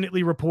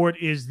definitely report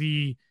is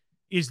the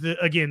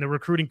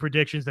recruiting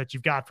predictions that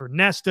you've got for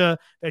Nesta,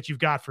 that you've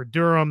got for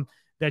Durham,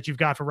 that you've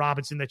got for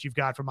Robinson, that you've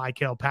got for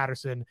Michael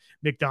Patterson,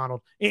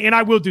 McDonald. And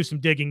I will do some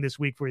digging this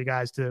week for you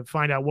guys to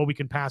find out what we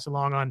can pass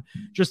along on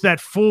just that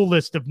full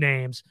list of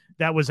names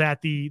that was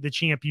at the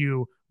Champ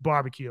U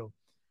BBQ.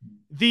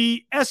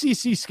 The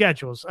SEC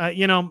schedules,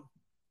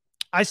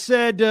 I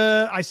said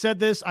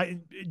this,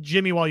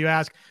 Jimmy, while you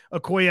ask,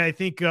 Okoye, I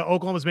think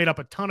Oklahoma's made up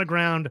a ton of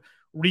ground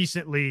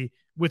recently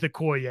with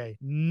Okoye,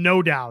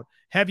 no doubt.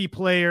 Heavy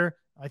player.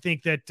 I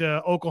think that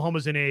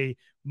Oklahoma's in a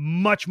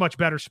much, much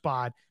better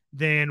spot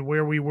than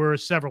where we were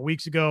several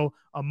weeks ago,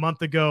 a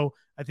month ago.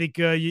 I think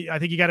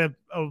you got a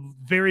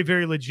very,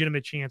 very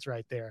legitimate chance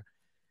right there.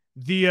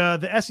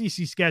 The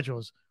SEC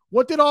schedules.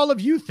 What did all of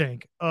you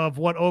think of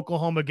what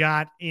Oklahoma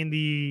got in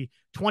the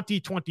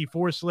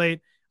 2024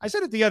 slate? I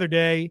said it the other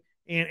day,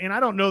 and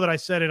I don't know that I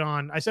said it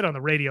on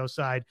the radio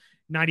side,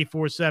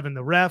 94.7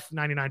 The Ref,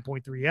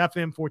 99.3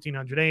 FM,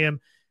 1400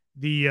 AM,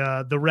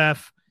 the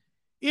Ref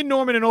in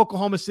Norman and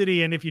Oklahoma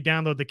City. And if you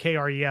download the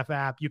KREF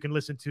app, you can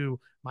listen to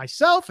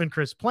myself and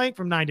Chris Plank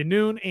from 9 to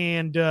noon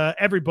and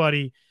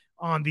everybody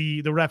on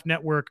the Ref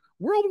Network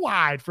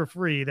worldwide for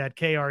free, that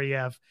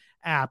KREF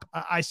app.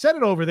 I said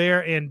it over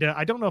there, and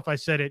I don't know if I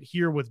said it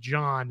here with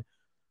John,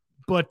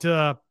 but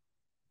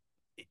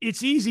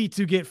it's easy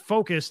to get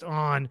focused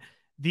on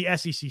the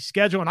SEC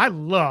schedule, and I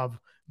love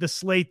the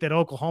slate that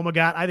Oklahoma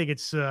got. I think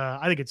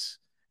it's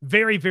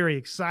very, very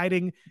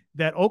exciting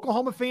that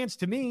Oklahoma fans,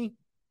 to me,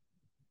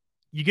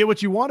 you get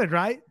what you wanted,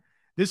 right?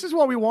 This is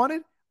what we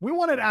wanted. We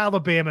wanted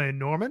Alabama in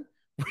Norman.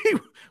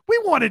 We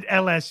wanted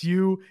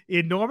LSU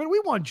in Norman. We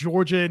want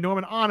Georgia in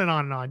Norman, on and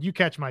on and on. You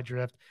catch my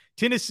drift.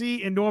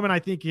 Tennessee in Norman, I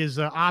think, is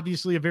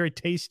obviously a very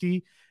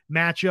tasty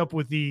matchup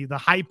with the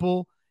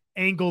Heupel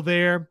angle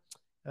there.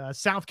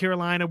 South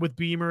Carolina with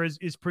Beamer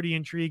is pretty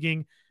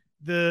intriguing.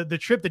 The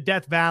trip to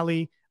Death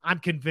Valley, I'm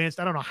convinced.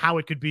 I don't know how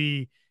it could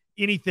be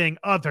anything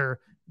other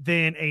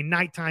than a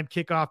nighttime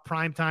kickoff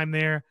primetime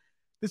there.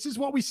 This is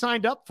what we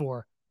signed up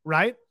for,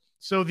 right?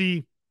 So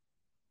the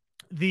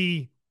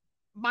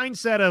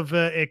mindset of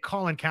a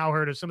Colin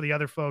Cowherd or some of the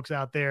other folks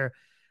out there,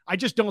 I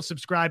just don't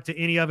subscribe to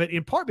any of it,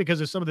 in part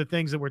because of some of the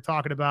things that we're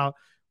talking about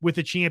with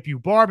the Champ U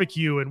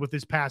BBQ and with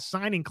this past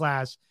signing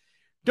class.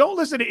 Don't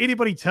listen to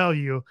anybody tell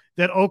you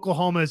that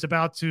Oklahoma is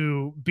about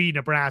to beat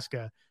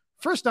Nebraska.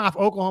 First off,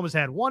 Oklahoma's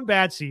had one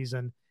bad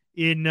season,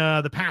 in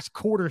the past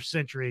quarter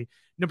century.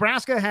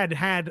 Nebraska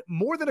had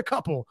more than a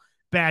couple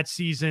bad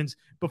seasons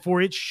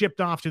before it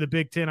shipped off to the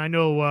Big Ten. I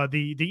know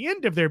the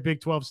end of their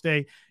Big 12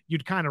 stay,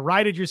 you'd kind of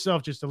righted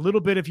yourself just a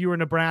little bit if you were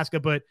Nebraska,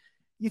 but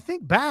you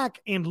think back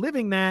and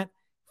living that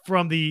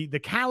from the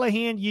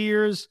Callahan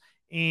years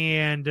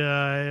and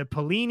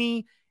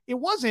Pelini, it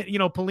wasn't,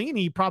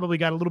 Pelini probably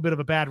got a little bit of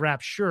a bad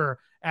rap, sure,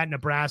 at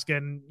Nebraska.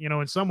 And,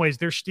 in some ways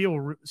they're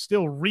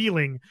still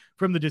reeling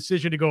from the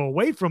decision to go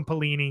away from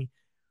Pelini.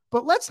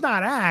 But let's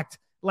not act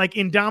like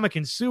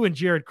Ndamukong Suh and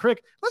Jared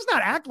Crick. Let's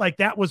not act like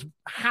that was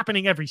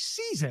happening every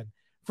season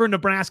for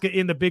Nebraska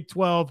in the Big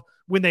 12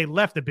 when they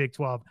left the Big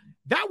 12.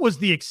 That was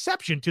the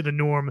exception to the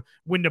norm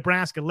when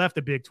Nebraska left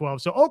the Big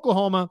 12. So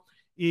Oklahoma,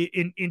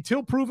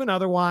 until proven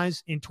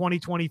otherwise in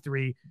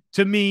 2023,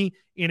 to me,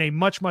 in a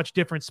much, much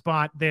different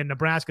spot than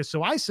Nebraska.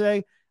 So I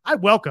say I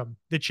welcome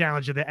the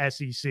challenge of the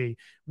SEC.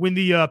 When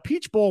the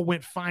Peach Bowl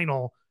went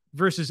final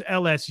versus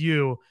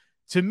LSU,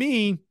 to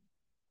me,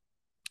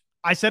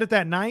 I said it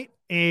that night,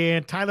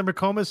 and Tyler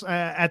McComas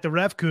at the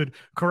ref could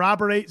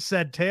corroborate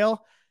said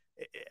tale.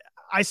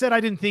 I said I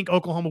didn't think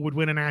Oklahoma would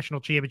win a national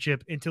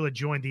championship until it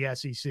joined the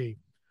SEC.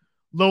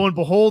 Lo and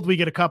behold, we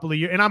get a couple of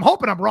years, and I'm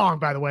hoping I'm wrong,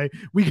 by the way.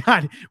 We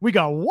got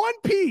 1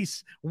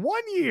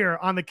 year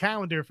on the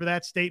calendar for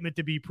that statement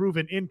to be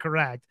proven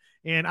incorrect.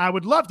 And I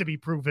would love to be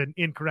proven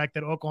incorrect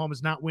that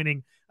Oklahoma's not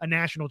winning a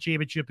national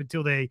championship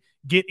until they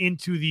get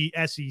into the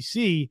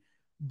SEC.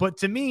 But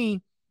to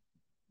me,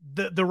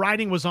 the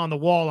writing was on the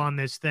wall on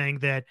this thing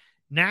that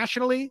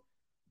nationally,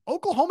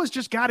 Oklahoma's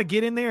just got to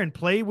get in there and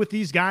play with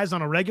these guys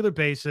on a regular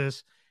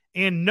basis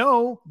and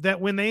know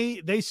that when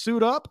they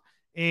suit up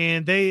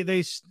and they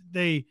lace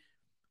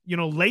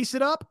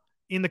it up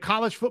in the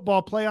college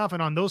football playoff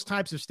and on those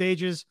types of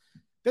stages,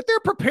 that they're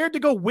prepared to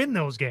go win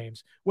those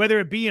games, whether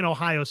it be an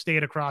Ohio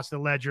State across the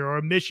ledger or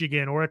a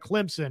Michigan or a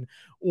Clemson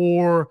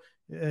or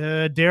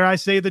dare I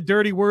say the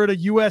dirty word, a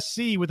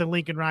USC with a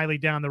Lincoln Riley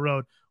down the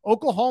road.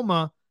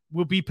 Oklahoma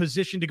will be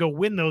positioned to go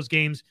win those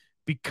games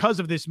because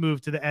of this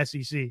move to the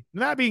SEC.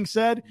 And that being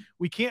said,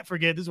 we can't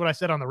forget, this is what I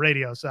said on the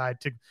radio side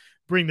to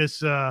bring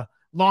this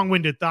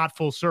long-winded thought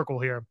full circle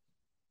here.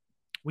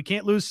 We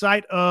can't lose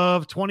sight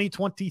of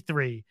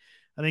 2023.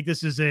 I think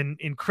this is an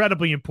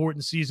incredibly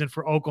important season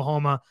for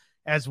Oklahoma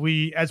as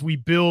we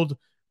build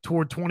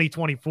toward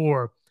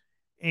 2024.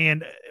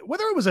 And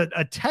whether it was a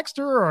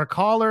texter or a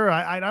caller,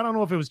 I don't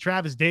know if it was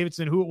Travis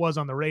Davidson, who it was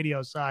on the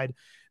radio side,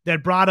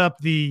 that brought up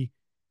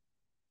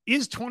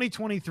is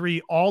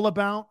 2023 all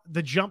about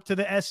the jump to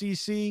the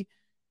SEC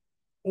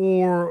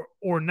or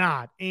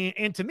not?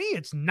 And to me,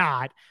 it's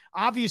not.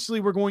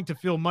 Obviously, we're going to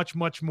feel much,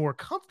 much more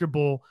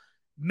comfortable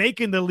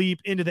making the leap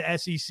into the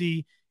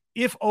SEC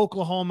if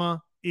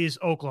Oklahoma is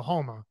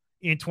Oklahoma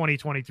in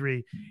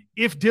 2023.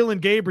 If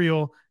Dylan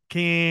Gabriel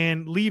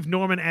can leave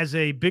Norman as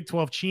a Big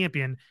 12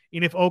 champion,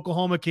 and if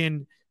Oklahoma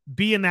can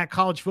be in that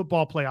college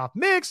football playoff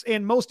mix,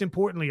 and most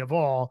importantly of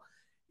all,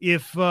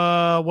 if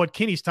what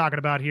Kenny's talking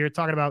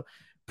about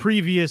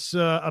previous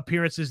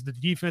appearances, the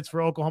defense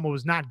for Oklahoma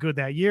was not good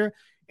that year,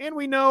 and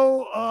we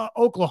know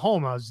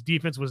Oklahoma's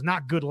defense was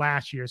not good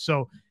last year.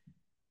 So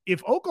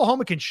if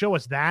Oklahoma can show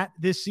us that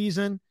this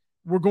season,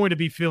 we're going to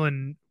be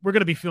feeling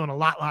a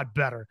lot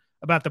better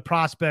about the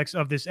prospects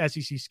of this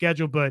SEC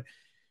schedule. But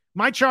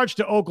my charge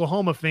to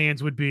Oklahoma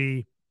fans would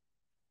be,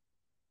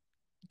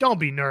 don't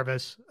be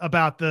nervous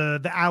about the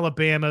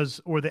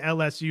Alabamas or the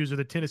LSUs or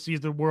the Tennessees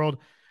of the world.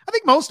 I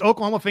think most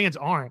Oklahoma fans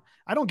aren't.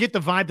 I don't get the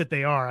vibe that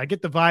they are. I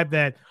get the vibe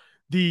that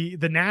the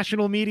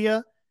national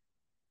media,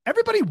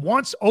 everybody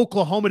wants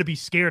Oklahoma to be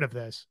scared of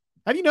this.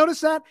 Have you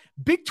noticed that?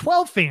 Big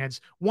 12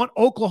 fans want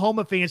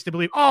Oklahoma fans to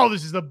believe, oh,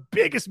 this is the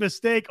biggest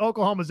mistake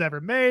Oklahoma's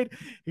ever made.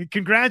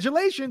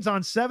 Congratulations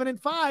on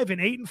 7-5 and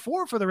 8-4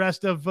 for the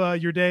rest of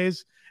your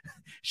days.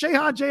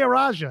 Shehan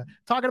Jayaraja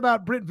talking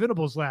about Brent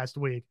Venables last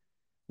week.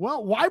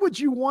 Well, why would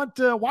you want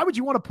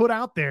to put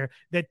out there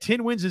that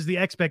 10 wins is the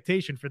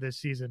expectation for this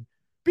season?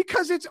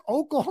 Because it's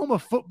Oklahoma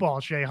football,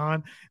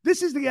 Shehan.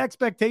 This is the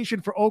expectation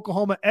for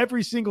Oklahoma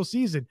every single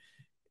season.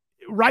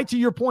 Right to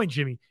your point,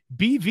 Jimmy,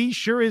 BV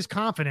sure is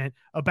confident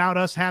about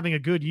us having a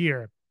good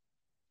year.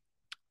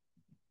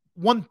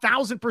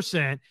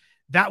 1,000%.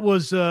 That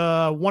was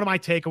one of my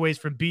takeaways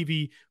from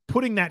BV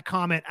putting that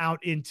comment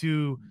out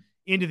into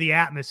the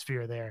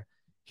atmosphere there.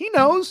 He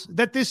knows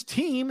that this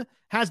team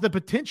has the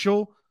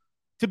potential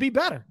to be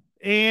better.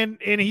 And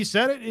he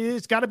said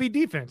it's got to be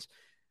defense.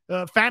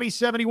 Fatty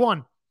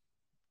 71.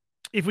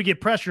 If we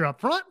get pressure up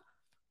front,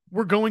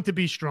 we're going to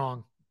be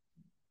strong.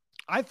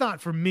 I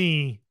thought for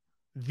me,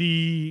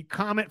 the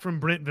comment from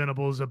Brent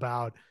Venables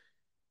about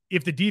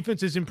if the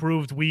defense is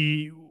improved,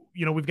 we've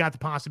got the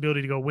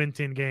possibility to go win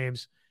 10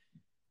 games.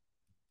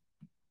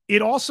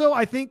 It also,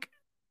 I think,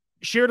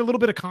 shared a little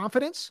bit of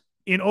confidence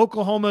in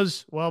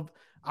Oklahoma's. Well,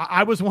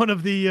 I was one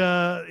of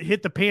the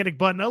hit the panic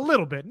button a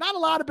little bit, not a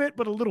lot of it,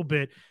 but a little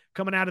bit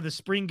coming out of the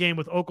spring game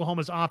with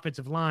Oklahoma's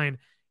offensive line.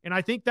 And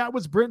I think that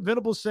was Brent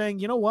Venables saying,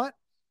 you know what?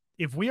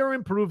 If we are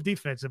improved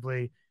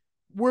defensively,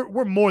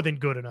 we're more than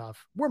good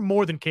enough. We're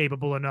more than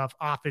capable enough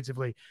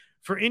offensively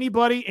for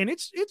anybody, and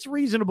it's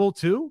reasonable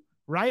too,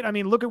 right? I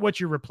mean, look at what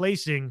you're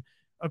replacing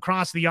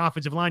across the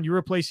offensive line. You're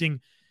replacing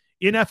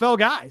NFL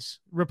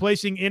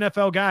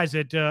guys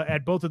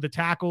at both of the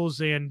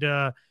tackles, and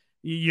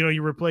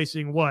you're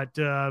replacing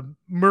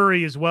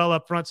Murray as well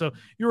up front. So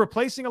you're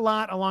replacing a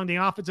lot along the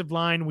offensive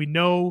line. We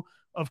know,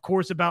 of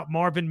course, about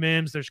Marvin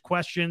Mims. There's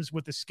questions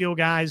with the skill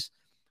guys.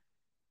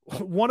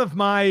 One of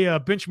my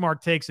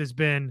benchmark takes has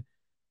been,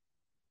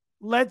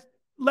 let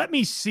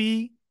me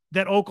see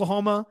that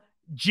Oklahoma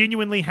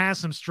genuinely has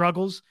some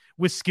struggles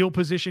with skill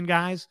position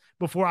guys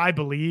before I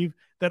believe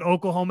that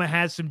Oklahoma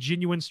has some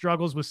genuine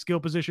struggles with skill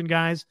position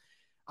guys.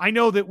 I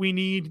know that we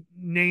need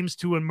names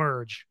to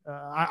emerge.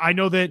 I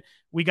know that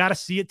we got to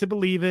see it to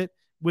believe it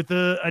with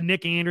a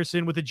Nick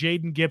Anderson, with a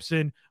Jaden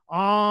Gibson,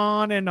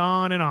 on and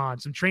on and on.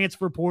 Some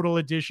transfer portal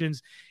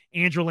additions,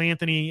 Andrew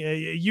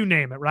Anthony, you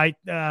name it, right?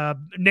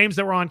 Names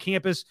that were on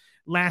campus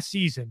last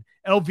season.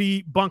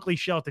 LV Bunkley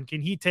Shelton,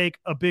 can he take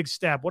a big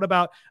step? What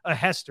about a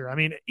Hester? I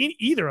mean,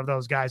 either of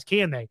those guys,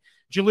 can they?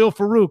 Jalil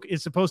Farouk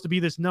is supposed to be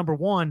this number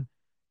one.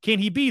 Can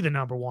he be the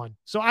number one?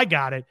 So I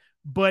got it.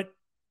 But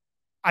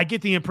I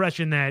get the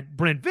impression that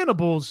Brent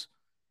Venables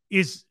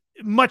is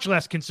much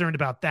less concerned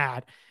about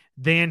that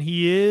than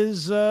he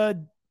is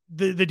the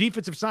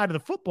defensive side of the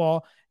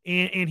football.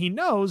 And he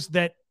knows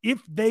that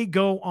if they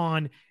go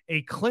on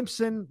a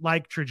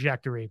Clemson-like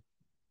trajectory,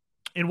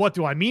 and what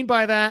do I mean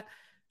by that?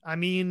 I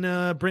mean,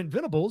 Brent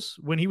Venables,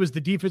 when he was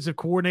the defensive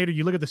coordinator,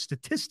 you look at the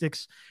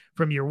statistics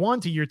from year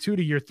 1 to year 2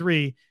 to year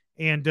 3,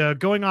 and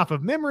going off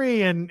of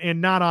memory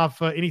and not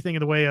off anything in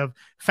the way of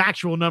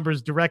factual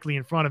numbers directly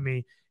in front of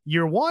me.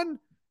 Year 1,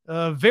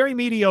 very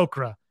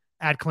mediocre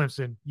at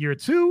Clemson. Year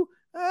 2,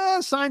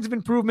 signs of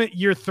improvement.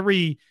 Year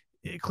 3,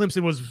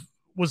 Clemson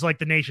was like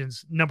the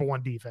nation's number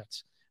one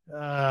defense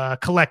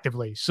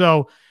collectively.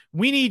 So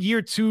we need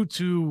year 2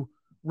 to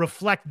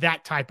reflect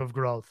that type of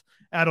growth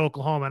at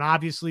Oklahoma. And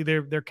obviously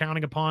they're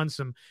counting upon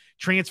some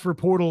transfer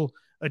portal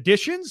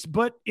additions,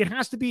 but it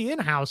has to be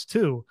in-house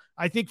too.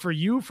 I think for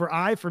you, for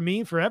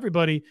me, for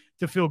everybody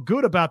to feel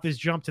good about this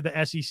jump to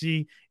the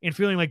SEC and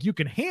feeling like you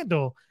can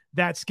handle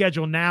that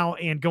schedule now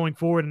and going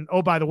forward. And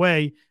oh, by the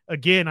way,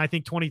 again, I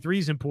think 23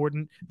 is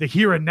important. The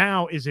here and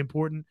now is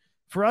important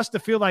for us to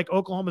feel like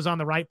Oklahoma's on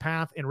the right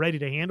path and ready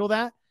to handle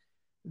that.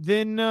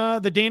 Then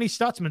the Danny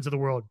Stutzmans of the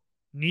world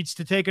needs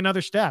to take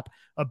another step.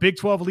 A Big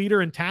 12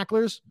 leader in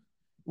tacklers.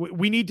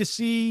 We need to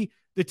see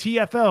the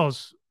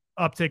TFLs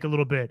uptake a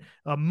little bit.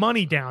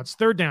 Money downs,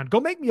 third down. Go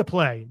make me a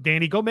play,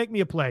 Danny. Go make me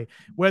a play.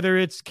 Whether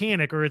it's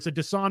Kanik or it's a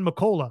Dasan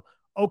McCullough.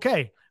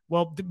 Okay.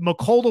 Well,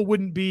 McCullough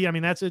wouldn't be, I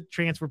mean, that's a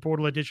transfer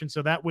portal addition,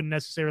 so that wouldn't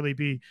necessarily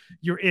be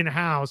your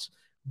in-house.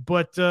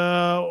 But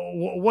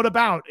what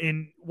about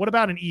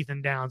an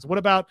Ethan Downs? What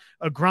about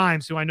a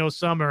Grimes, who I know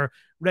some are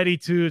ready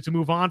to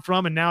move on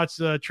from, and now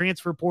it's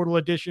transfer portal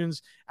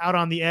additions out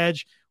on the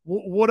edge?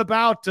 What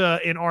about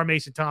an R.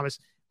 Mason Thomas?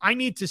 I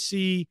need to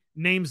see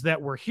names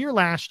that were here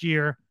last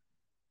year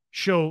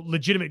show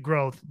legitimate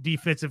growth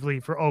defensively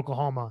for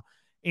Oklahoma.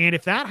 And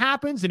if that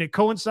happens and it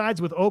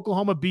coincides with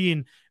Oklahoma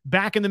being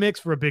back in the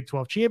mix for a Big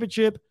 12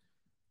 championship,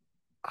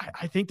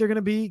 I think they're going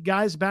to be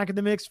guys back in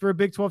the mix for a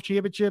Big 12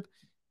 championship.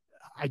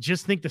 I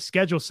just think the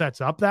schedule sets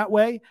up that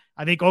way.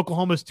 I think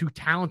Oklahoma's too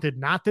talented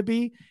not to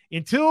be,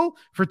 until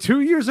for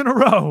 2 years in a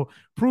row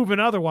proven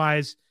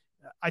otherwise.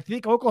 I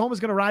think Oklahoma's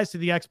going to rise to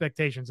the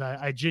expectations.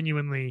 I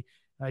genuinely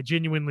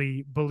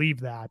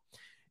believe that.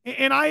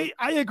 And I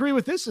agree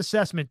with this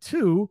assessment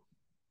too.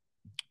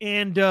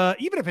 And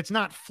even if it's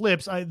not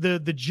flips,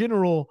 the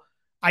general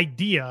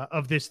idea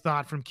of this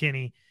thought from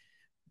Kenny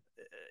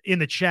in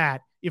the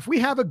chat, if we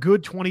have a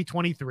good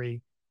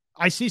 2023,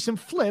 I see some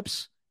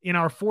flips in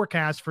our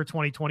forecast for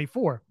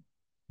 2024.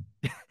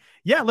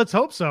 Yeah, let's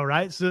hope so,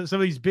 right? So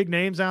some of these big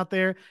names out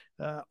there,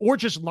 or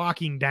just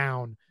locking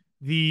down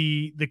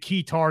the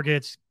key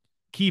targets,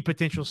 key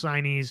potential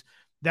signees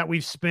that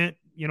we've spent,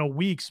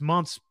 weeks,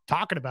 months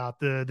talking about,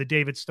 the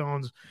David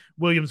Stones,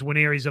 Williams,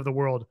 Wineries of the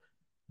world.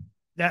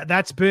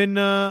 That's been,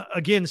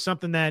 again,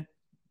 something that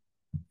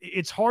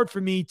it's hard for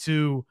me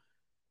to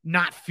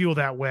not feel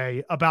that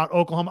way about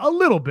Oklahoma a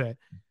little bit.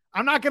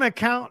 I'm not going to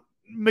count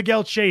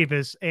Miguel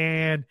Chavis,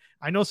 and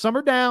I know some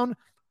are down.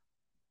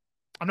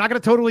 I'm not going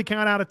to totally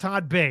count out a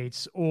Todd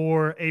Bates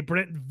or a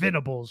Brent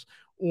Venables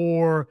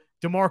or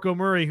DeMarco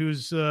Murray,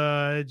 who's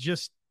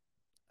just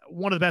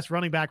one of the best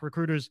running back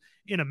recruiters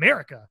in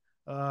America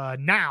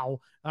now.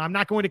 I'm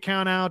not going to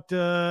count out,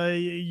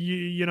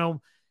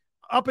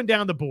 up and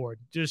down the board,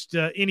 just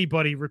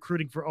anybody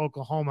recruiting for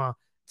Oklahoma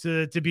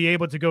to be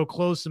able to go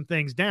close some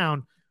things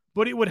down.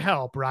 But it would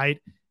help,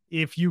 right?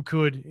 If you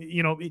could,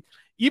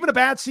 even a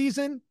bad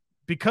season,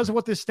 because of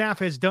what this staff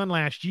has done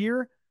last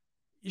year,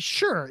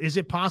 sure, is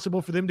it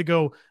possible for them to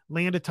go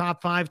land a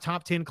top 5,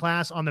 top 10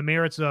 class on the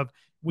merits of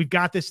we've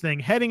got this thing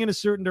heading in a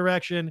certain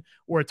direction,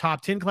 or a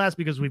top 10 class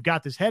because we've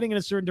got this heading in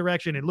a certain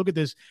direction, and look at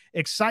this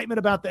excitement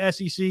about the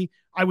SEC?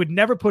 I would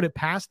never put it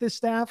past this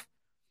staff.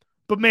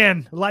 But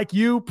man, like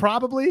you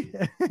probably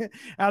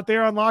out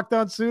there on Locked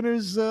On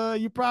Sooners,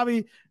 you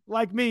probably,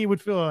 like me,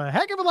 would feel a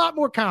heck of a lot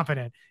more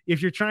confident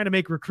if you're trying to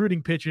make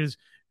recruiting pitches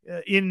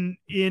in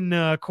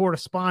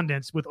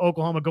correspondence with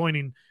Oklahoma going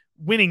and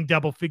winning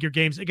double-figure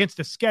games against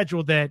a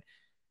schedule that,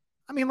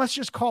 I mean, let's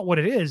just call it what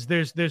it is.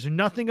 There's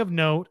nothing of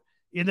note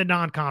in the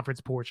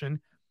non-conference portion.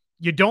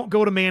 You don't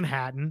go to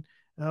Manhattan.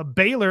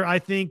 Baylor, I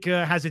think,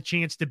 has a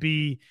chance to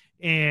be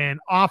an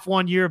off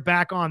one year,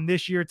 back on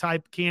this year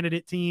type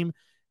candidate team.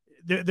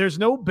 There's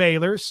no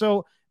Baylor.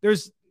 So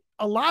there's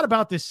a lot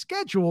about this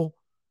schedule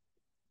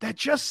that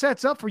just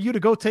sets up for you to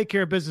go take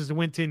care of business and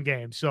win 10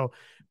 games. So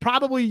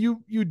probably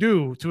you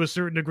do, to a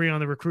certain degree on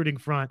the recruiting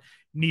front,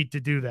 need to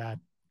do that.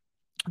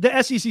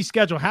 The SEC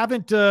schedule,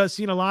 haven't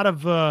seen a lot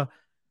of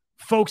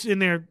folks in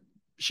there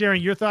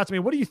sharing your thoughts. I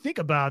mean, what do you think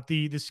about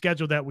the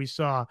schedule that we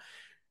saw?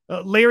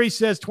 Larry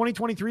says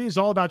 2023 is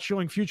all about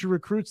showing future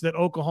recruits that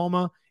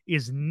Oklahoma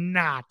is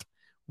not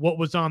what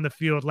was on the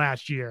field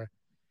last year.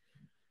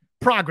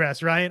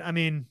 Progress, right? I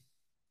mean,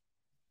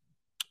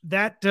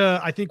 that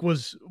I think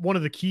was one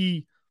of the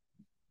key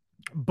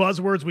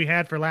buzzwords we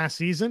had for last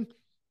season.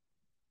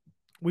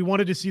 We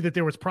wanted to see that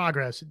there was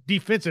progress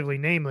defensively,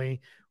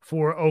 namely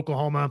for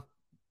Oklahoma.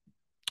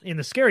 And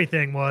the scary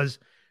thing was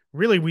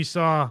really we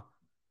saw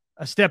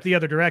a step the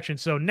other direction.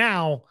 So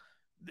now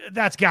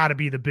that's got to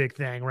be the big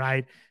thing,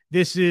 right?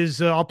 This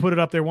is, I'll put it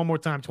up there one more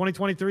time.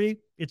 2023,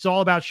 it's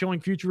all about showing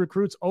future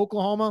recruits.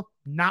 Oklahoma,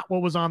 not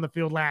what was on the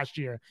field last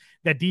year.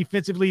 That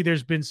defensively,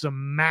 there's been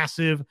some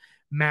massive,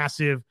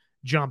 massive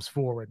jumps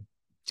forward.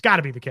 It's got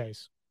to be the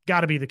case.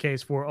 Got to be the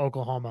case for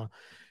Oklahoma.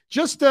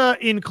 Just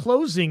in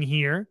closing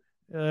here,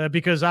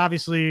 because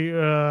obviously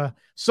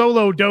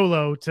solo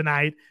dolo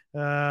tonight,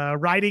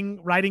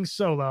 riding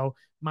solo,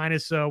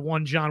 minus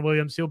one John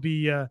Williams. He'll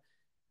be, I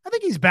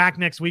think he's back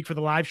next week for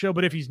the live show,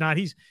 but if he's not,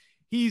 he's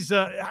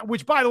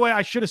which, by the way,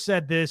 I should have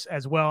said this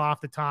as well off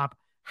the top.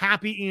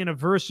 Happy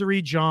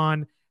anniversary,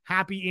 John.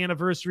 Happy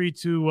anniversary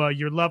to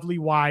your lovely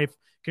wife.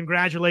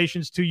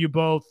 Congratulations to you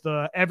both.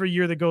 Every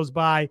year that goes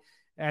by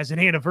as an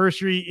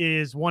anniversary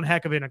is one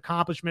heck of an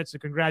accomplishment. So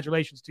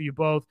congratulations to you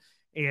both.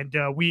 And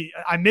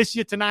I miss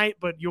you tonight,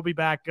 but you'll be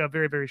back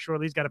very, very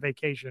shortly. He's got a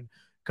vacation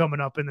coming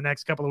up in the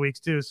next couple of weeks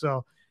too.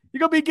 So you're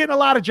going to be getting a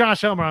lot of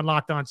Josh Helmer on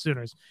Locked On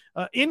Sooners.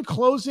 In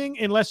closing,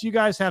 unless you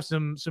guys have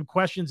some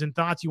questions and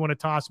thoughts you want to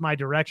toss my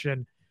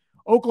direction,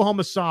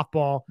 Oklahoma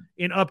softball,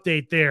 an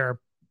update there.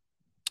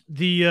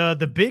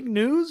 The big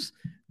news,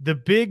 the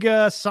big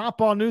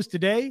softball news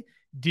today,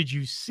 did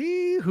you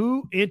see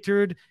who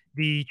entered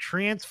the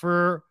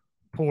transfer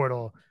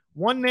portal?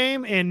 One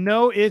name, and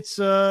no, it's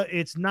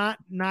not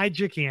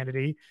Nigel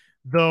Kennedy,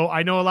 though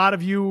I know a lot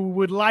of you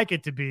would like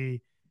it to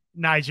be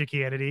Nigel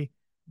Kennedy.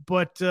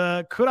 But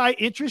could I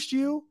interest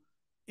you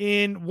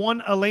in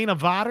one Elena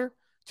Vader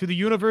to the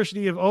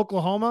University of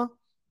Oklahoma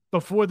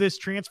before this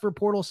transfer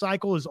portal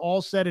cycle is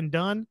all said and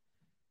done?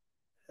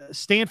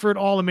 Stanford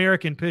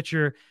All-American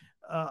pitcher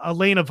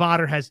Elena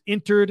Vader has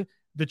entered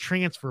the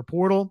transfer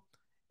portal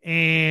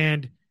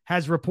and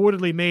has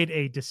reportedly made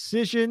a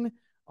decision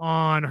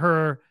on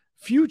her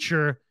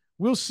future.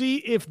 We'll see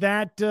if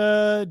that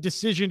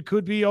decision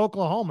could be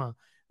Oklahoma.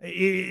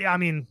 I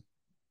mean,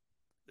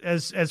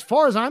 as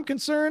far as I'm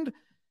concerned,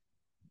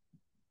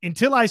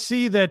 until I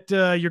see that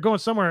you're going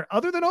somewhere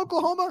other than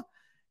Oklahoma,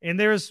 and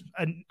there's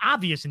an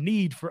obvious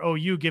need for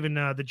OU given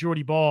the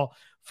Jordy Ball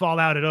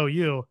fallout at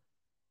OU.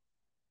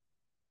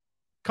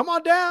 Come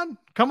on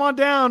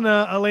down,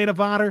 Elena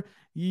Vader.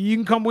 You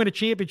can come win a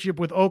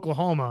championship with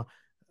Oklahoma.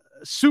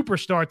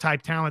 Superstar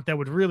type talent that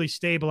would really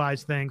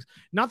stabilize things.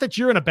 Not that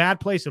you're in a bad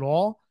place at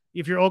all.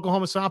 If you're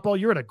Oklahoma softball,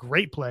 you're in a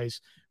great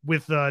place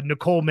with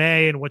Nicole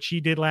May and what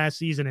she did last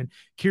season, and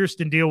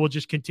Kirsten Deal will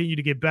just continue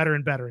to get better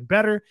and better and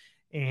better.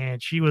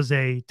 And she was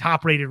a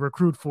top-rated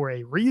recruit for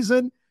a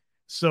reason.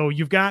 So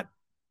you've got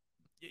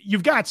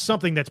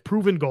something that's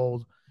proven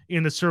gold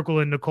in the circle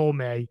in Nicole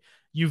May.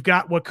 You've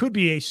got what could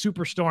be a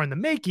superstar in the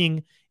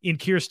making in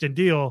Kirsten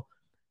Deal.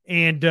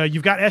 And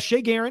you've got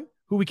S.J. Guerin,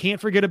 who we can't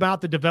forget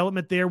about. The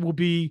development there will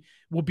be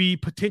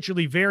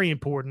potentially very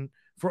important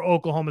for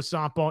Oklahoma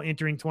softball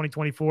entering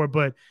 2024.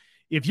 But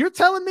if you're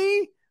telling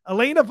me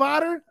Elena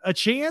Vader, a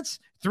chance,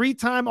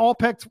 3-time all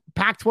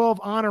Pac-12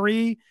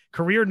 honoree,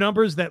 career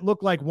numbers that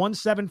look like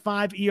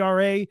 1.75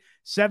 ERA,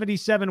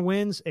 77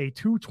 wins, a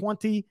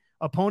 220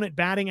 opponent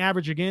batting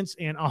average against,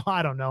 and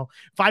I don't know,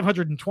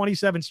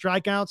 527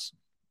 strikeouts.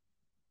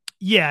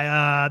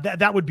 Yeah,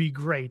 that would be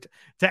great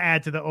to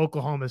add to the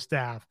Oklahoma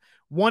staff.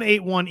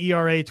 1.81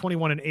 ERA,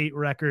 21-8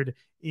 record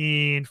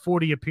in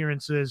 40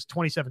 appearances,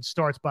 27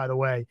 starts, by the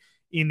way,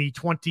 in the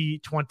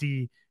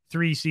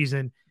 2023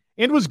 season.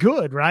 And was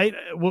good, right?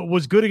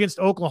 Was good against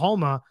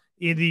Oklahoma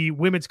in the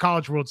Women's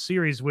College World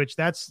Series, which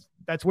that's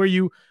where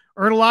you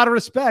earn a lot of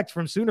respect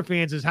from Sooner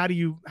fans, is how do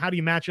you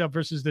match up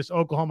versus this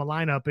Oklahoma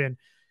lineup. And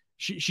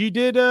she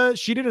did a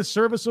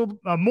serviceable,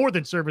 more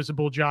than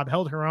serviceable job,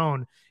 held her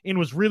own, and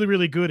was really,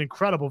 really good,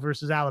 incredible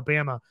versus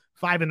Alabama.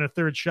 5 1/3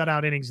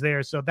 shutout innings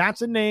there. So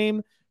that's a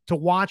name to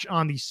watch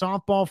on the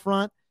softball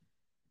front.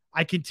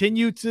 I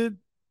continue to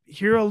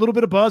hear a little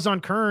bit of buzz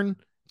on Kern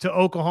to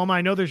Oklahoma.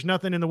 I know there's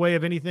nothing in the way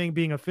of anything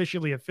being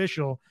officially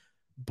official,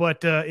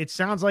 but it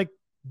sounds like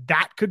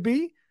that could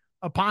be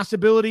a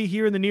possibility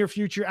here in the near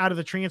future out of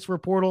the transfer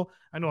portal.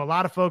 I know a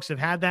lot of folks have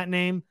had that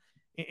name,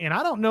 and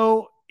I don't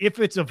know if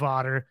it's a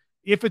Vodder,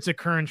 if it's a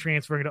Kern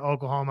transferring to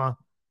Oklahoma.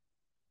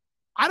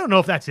 I don't know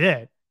if that's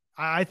it.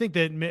 I think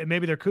that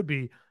maybe there could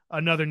be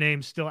another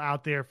name still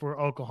out there for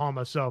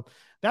Oklahoma. So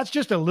that's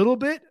just a little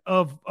bit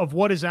of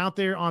what is out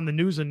there on the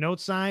news and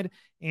notes side.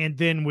 And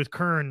then with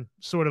Kern,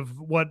 sort of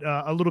what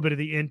a little bit of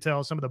the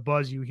intel, some of the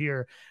buzz you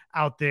hear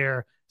out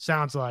there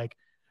sounds like.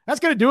 That's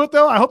going to do it,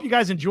 though. I hope you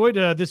guys enjoyed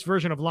this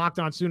version of Locked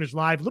On Sooners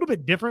Live. A little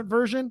bit different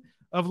version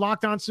of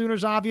Locked On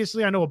Sooners,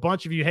 obviously. I know a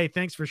bunch of you, hey,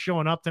 thanks for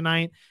showing up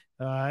tonight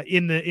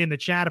in the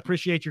chat.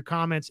 Appreciate your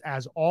comments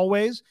as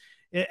always.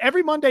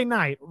 Every Monday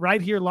night,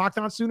 right here, Locked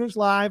On Sooners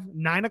Live,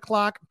 9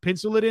 o'clock.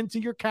 Pencil it into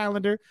your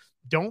calendar.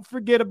 Don't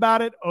forget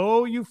about it.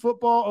 OU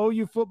football,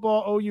 OU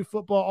football, OU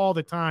football all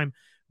the time.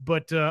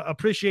 But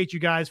appreciate you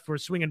guys for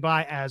swinging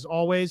by as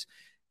always.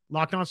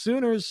 Locked On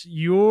Sooners,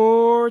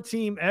 your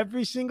team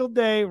every single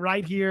day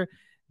right here.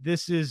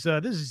 This is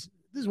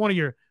one of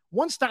your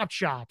one-stop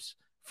shops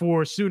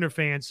for Sooner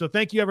fans. So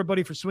thank you,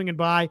 everybody, for swinging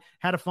by.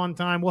 Had a fun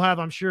time. We'll have,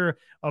 I'm sure,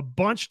 a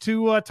bunch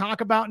to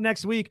talk about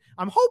next week.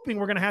 I'm hoping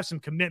we're going to have some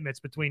commitments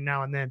between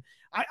now and then.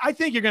 I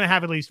think you're going to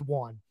have at least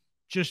one,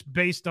 just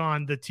based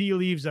on the tea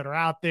leaves that are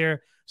out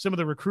there, some of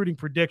the recruiting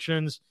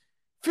predictions.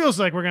 Feels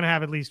like we're going to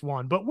have at least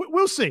one, but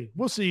we'll see.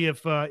 We'll see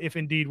if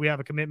indeed we have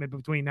a commitment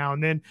between now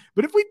and then.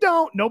 But if we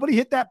don't, nobody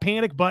hit that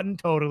panic button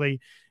totally.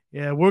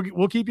 Yeah,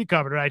 we'll keep you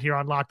covered right here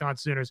on Locked On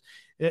Sooners.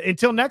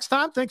 Until next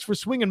time, thanks for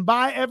swinging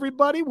by,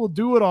 everybody. We'll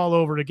do it all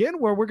over again,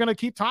 where we're going to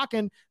keep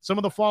talking some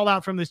of the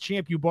fallout from this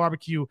Champ U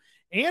BBQ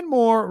and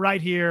more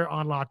right here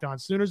on Locked On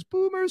Sooners.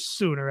 Boomers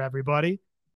Sooner, everybody.